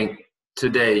 Do you think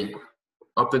today,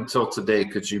 up until today,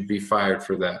 could you be fired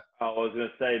for that? I was going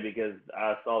to say, because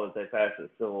I saw that they passed a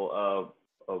Civil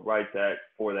Rights Act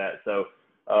for that. So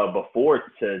before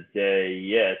today,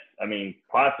 yes. I mean,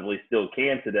 possibly still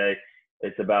can today.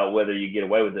 It's about whether you get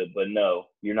away with it. But no,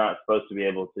 you're not supposed to be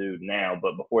able to now.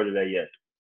 But before today, yes.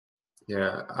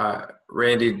 Yeah.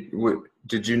 Randy,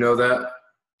 did you know that?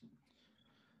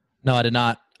 No, I did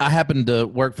not. I happen to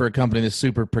work for a company that's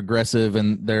super progressive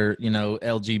in their,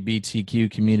 LGBTQ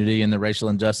community and the racial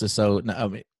injustice. So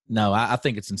no, I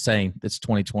think it's insane. It's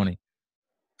 2020.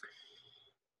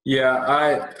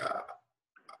 Yeah,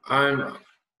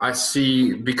 I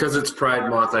see, because it's Pride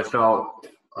Month, I felt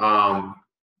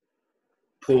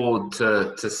pulled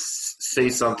to say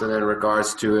something in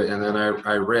regards to it, and then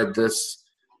I read this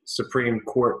Supreme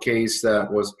Court case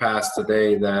that was passed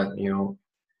today that,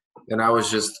 and I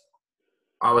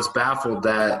was baffled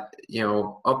that,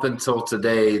 up until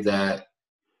today, that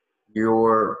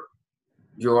your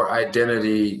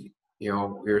identity,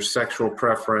 your sexual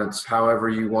preference, however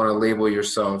you want to label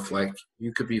yourself, like,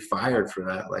 you could be fired for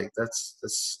that. Like, that's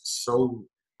so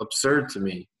absurd to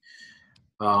me.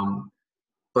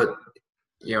 But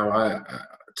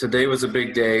today was a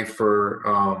big day for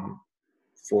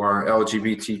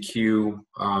LGBTQ,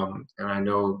 and I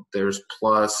know there's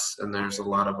plus, and there's a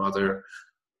lot of other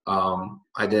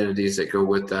identities that go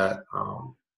with that.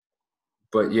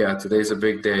 But yeah, today's a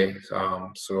big day.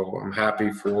 So I'm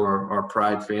happy for our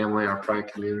Pride family, our Pride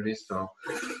community. So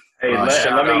hey,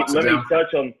 let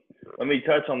me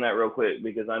touch on that real quick,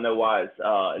 because I know why it's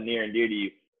near and dear to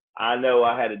you. I know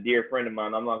I had a dear friend of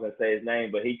mine, I'm not going to say his name,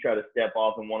 but he tried to step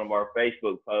off in one of our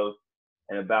Facebook posts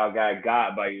and about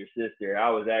got by your sister. I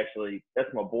was actually, that's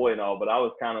my boy and all, but I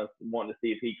was kind of wanting to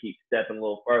see if he keeps stepping a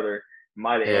little further.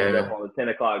 Might have ended up on the 10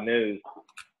 o'clock news.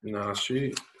 No,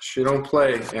 she don't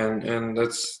play, and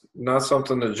that's not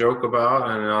something to joke about.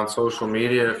 And on social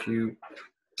media, if you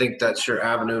think that's your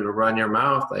avenue to run your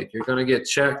mouth, like, you're going to get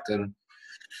checked. And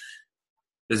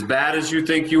as bad as you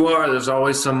think you are, there's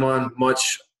always someone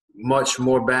much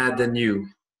more bad than you.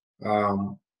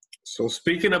 So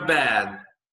speaking of bad,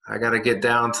 I got to get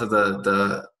down to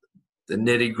the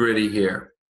nitty gritty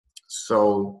here.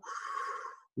 So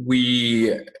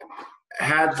we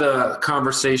had the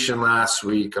conversation last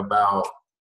week about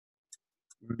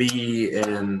me,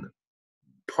 and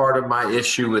part of my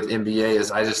issue with NBA is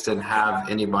I just didn't have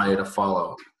anybody to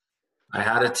follow. I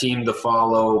had a team to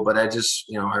follow, but I just,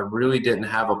 I really didn't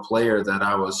have a player that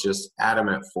I was just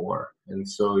adamant for. And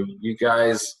so you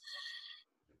guys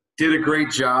did a great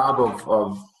job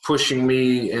of pushing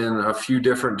me in a few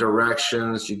different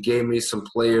directions. You gave me some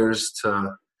players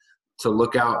to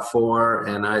look out for,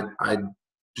 and I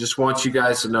just want you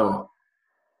guys to know,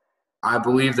 I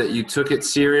believe that you took it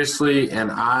seriously,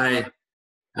 and I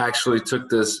actually took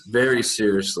this very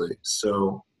seriously.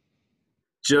 So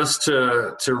just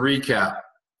to recap,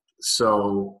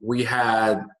 so we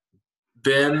had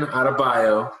Ben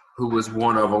Adebayo, who was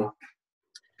one of them,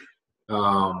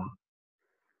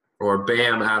 or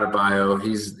Bam Adebayo.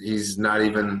 He's not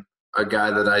even a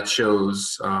guy that I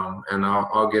chose, and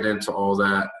I'll get into all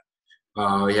that.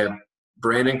 We had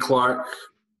Brandon Clark.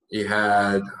 You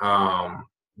had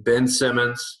Ben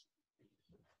Simmons.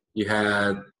 You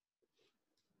had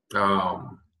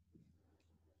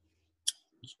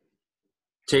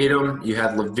Tatum. You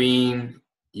had Levine.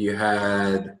 You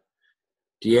had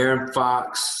De'Aaron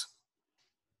Fox.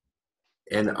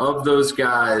 And of those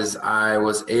guys, I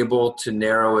was able to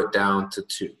narrow it down to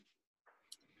two.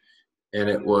 And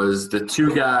it was the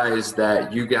two guys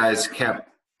that you guys kept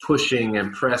pushing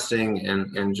and pressing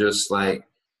and just like,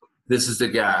 this is the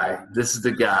guy. This is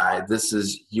the guy. This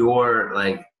is your,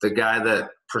 like, the guy that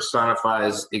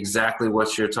personifies exactly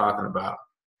what you're talking about.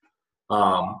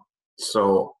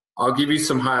 So I'll give you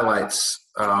some highlights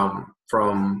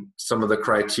from some of the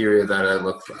criteria that I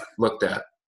looked at.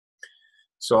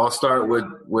 So I'll start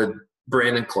with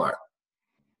Brandon Clark.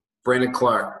 Brandon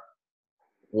Clark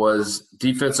was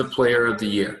Defensive Player of the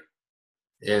Year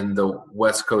in the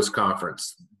West Coast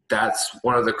Conference. That's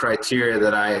one of the criteria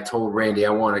that I told Randy. I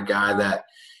want a guy that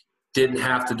didn't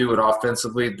have to do it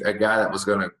offensively, a guy that was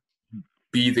going to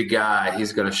be the guy.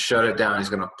 He's going to shut it down. He's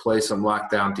going to play some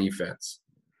lockdown defense.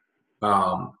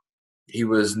 He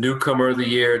was Newcomer of the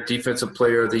Year, Defensive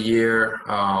Player of the Year.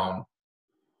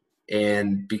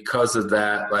 And because of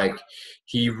that, like,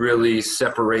 he really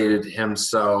separated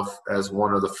himself as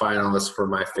one of the finalists for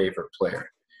my favorite player.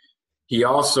 He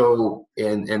also,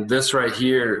 and this right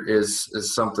here is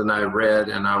something I read,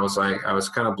 and I was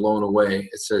kind of blown away.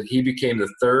 It said he became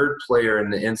the third player in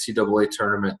the NCAA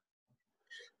tournament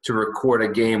to record a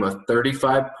game of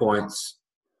 35 points,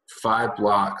 5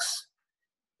 blocks,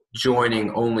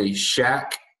 joining only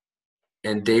Shaq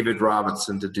and David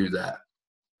Robinson to do that.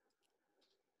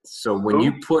 So when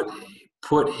you put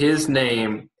his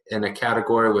name in a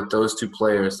category with those two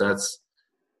players, that's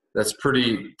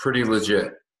pretty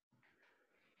legit.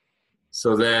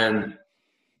 So then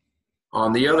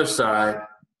on the other side,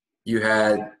 you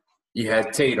had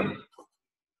Tatum,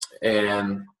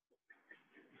 and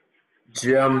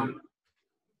Jim,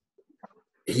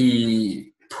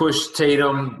 he pushed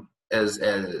Tatum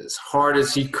as hard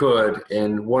as he could.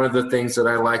 And one of the things that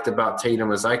I liked about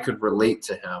Tatum is I could relate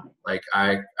to him. Like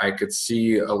I could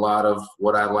see a lot of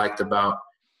what I liked about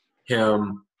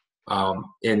him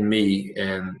in me.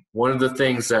 And one of the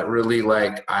things that really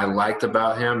I liked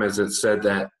about him is it said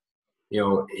that,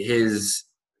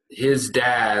 his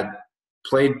dad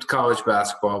played college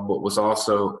basketball, but was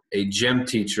also a gym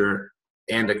teacher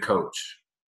and a coach,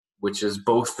 which is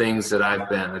both things that I've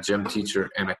been, a gym teacher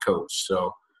and a coach.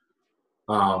 So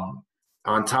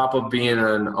on top of being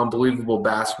an unbelievable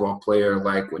basketball player,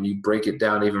 like when you break it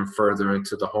down even further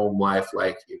into the home life,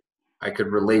 like I could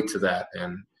relate to that.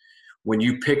 And when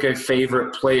you pick a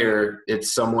favorite player,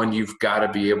 it's someone you've got to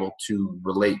be able to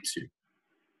relate to.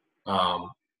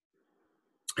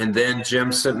 And then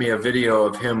Jim sent me a video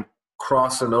of him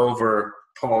crossing over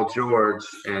Paul George,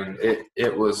 and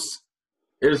it was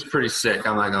pretty sick,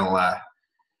 I'm not gonna lie.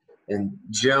 And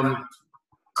Jim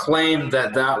claimed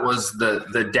that was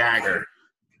the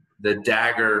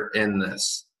dagger in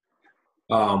this.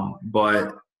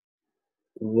 But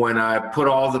when I put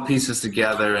all the pieces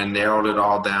together and narrowed it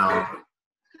all down,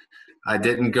 I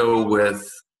didn't go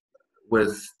with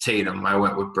Tatum. I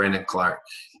went with Brandon Clark.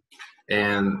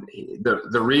 And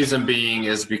the reason being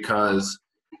is because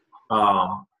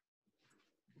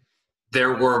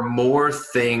there were more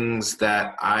things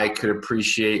that I could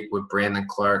appreciate with Brandon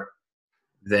Clark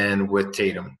than with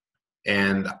Tatum.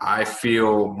 And I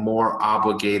feel more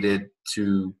obligated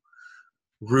to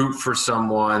root for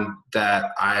someone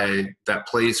that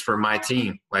plays for my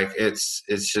team. Like it's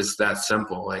just that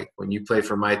simple. Like when you play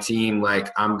for my team,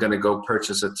 like I'm going to go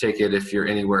purchase a ticket if you're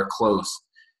anywhere close.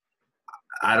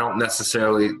 I don't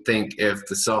necessarily think if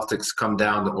the Celtics come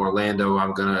down to Orlando,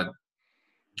 I'm going to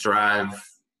drive,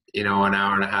 an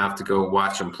hour and a half to go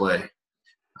watch them play.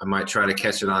 I might try to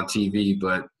catch it on TV,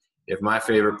 but if my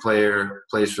favorite player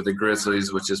plays for the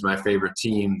Grizzlies, which is my favorite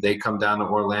team, they come down to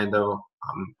Orlando,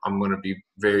 I'm going to be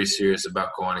very serious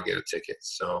about going to get a ticket.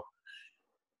 So,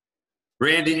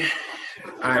 Randy,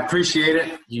 I appreciate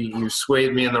it. You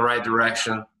swayed me in the right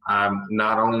direction. I'm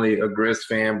not only a Grizz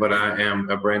fan, but I am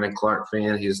a Brandon Clark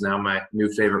fan. He is now my new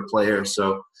favorite player.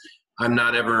 So I'm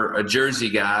not ever a jersey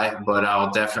guy, but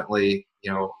I'll definitely,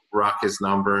 rock his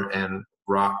number and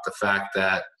rock the fact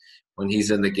that when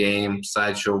he's in the game,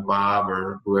 Sideshow Bob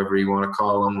or whoever you want to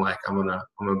call him, like I'm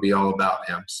gonna be all about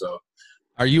him. So,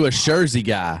 are you a Jersey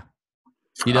guy?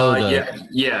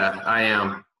 Yeah, I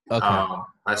am. Okay.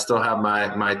 I still have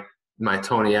my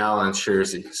Tony Allen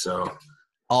jersey. So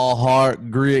all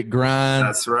heart, grit, grind.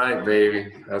 That's right,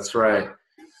 baby. That's right.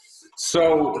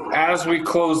 So as we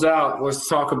close out, let's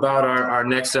talk about our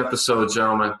next episode,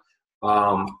 gentlemen.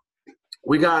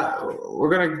 We're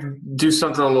gonna do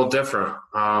something a little different.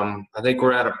 I think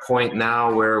we're at a point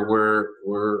now where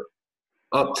we're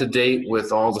up to date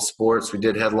with all the sports. We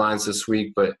did headlines this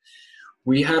week, but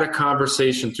we had a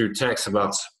conversation through text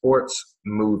about sports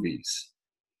movies.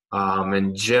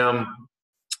 And Jim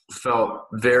felt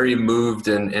very moved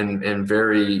and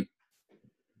very,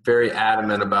 very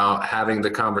adamant about having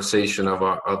the conversation of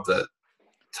the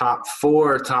top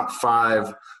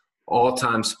 5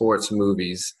 all-time sports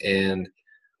movies. And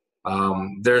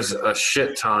there's a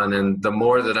shit ton. And the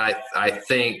more that I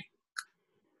think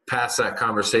past that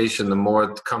conversation, the more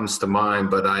it comes to mind.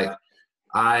 But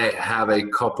I have a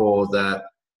couple that,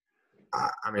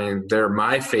 I mean, they're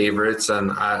my favorites,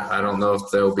 and I don't know if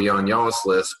they'll be on y'all's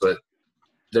list, but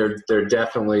they're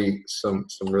definitely some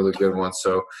really good ones.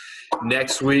 So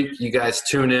next week, you guys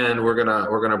tune in. We're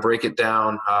gonna break it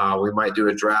down. We might do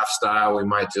a draft style. We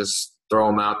might just throw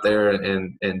them out there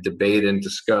and debate and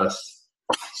discuss.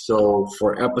 So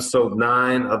for episode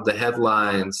 9 of the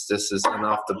Headlines, this is In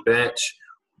Off the Bench.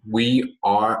 We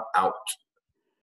are out.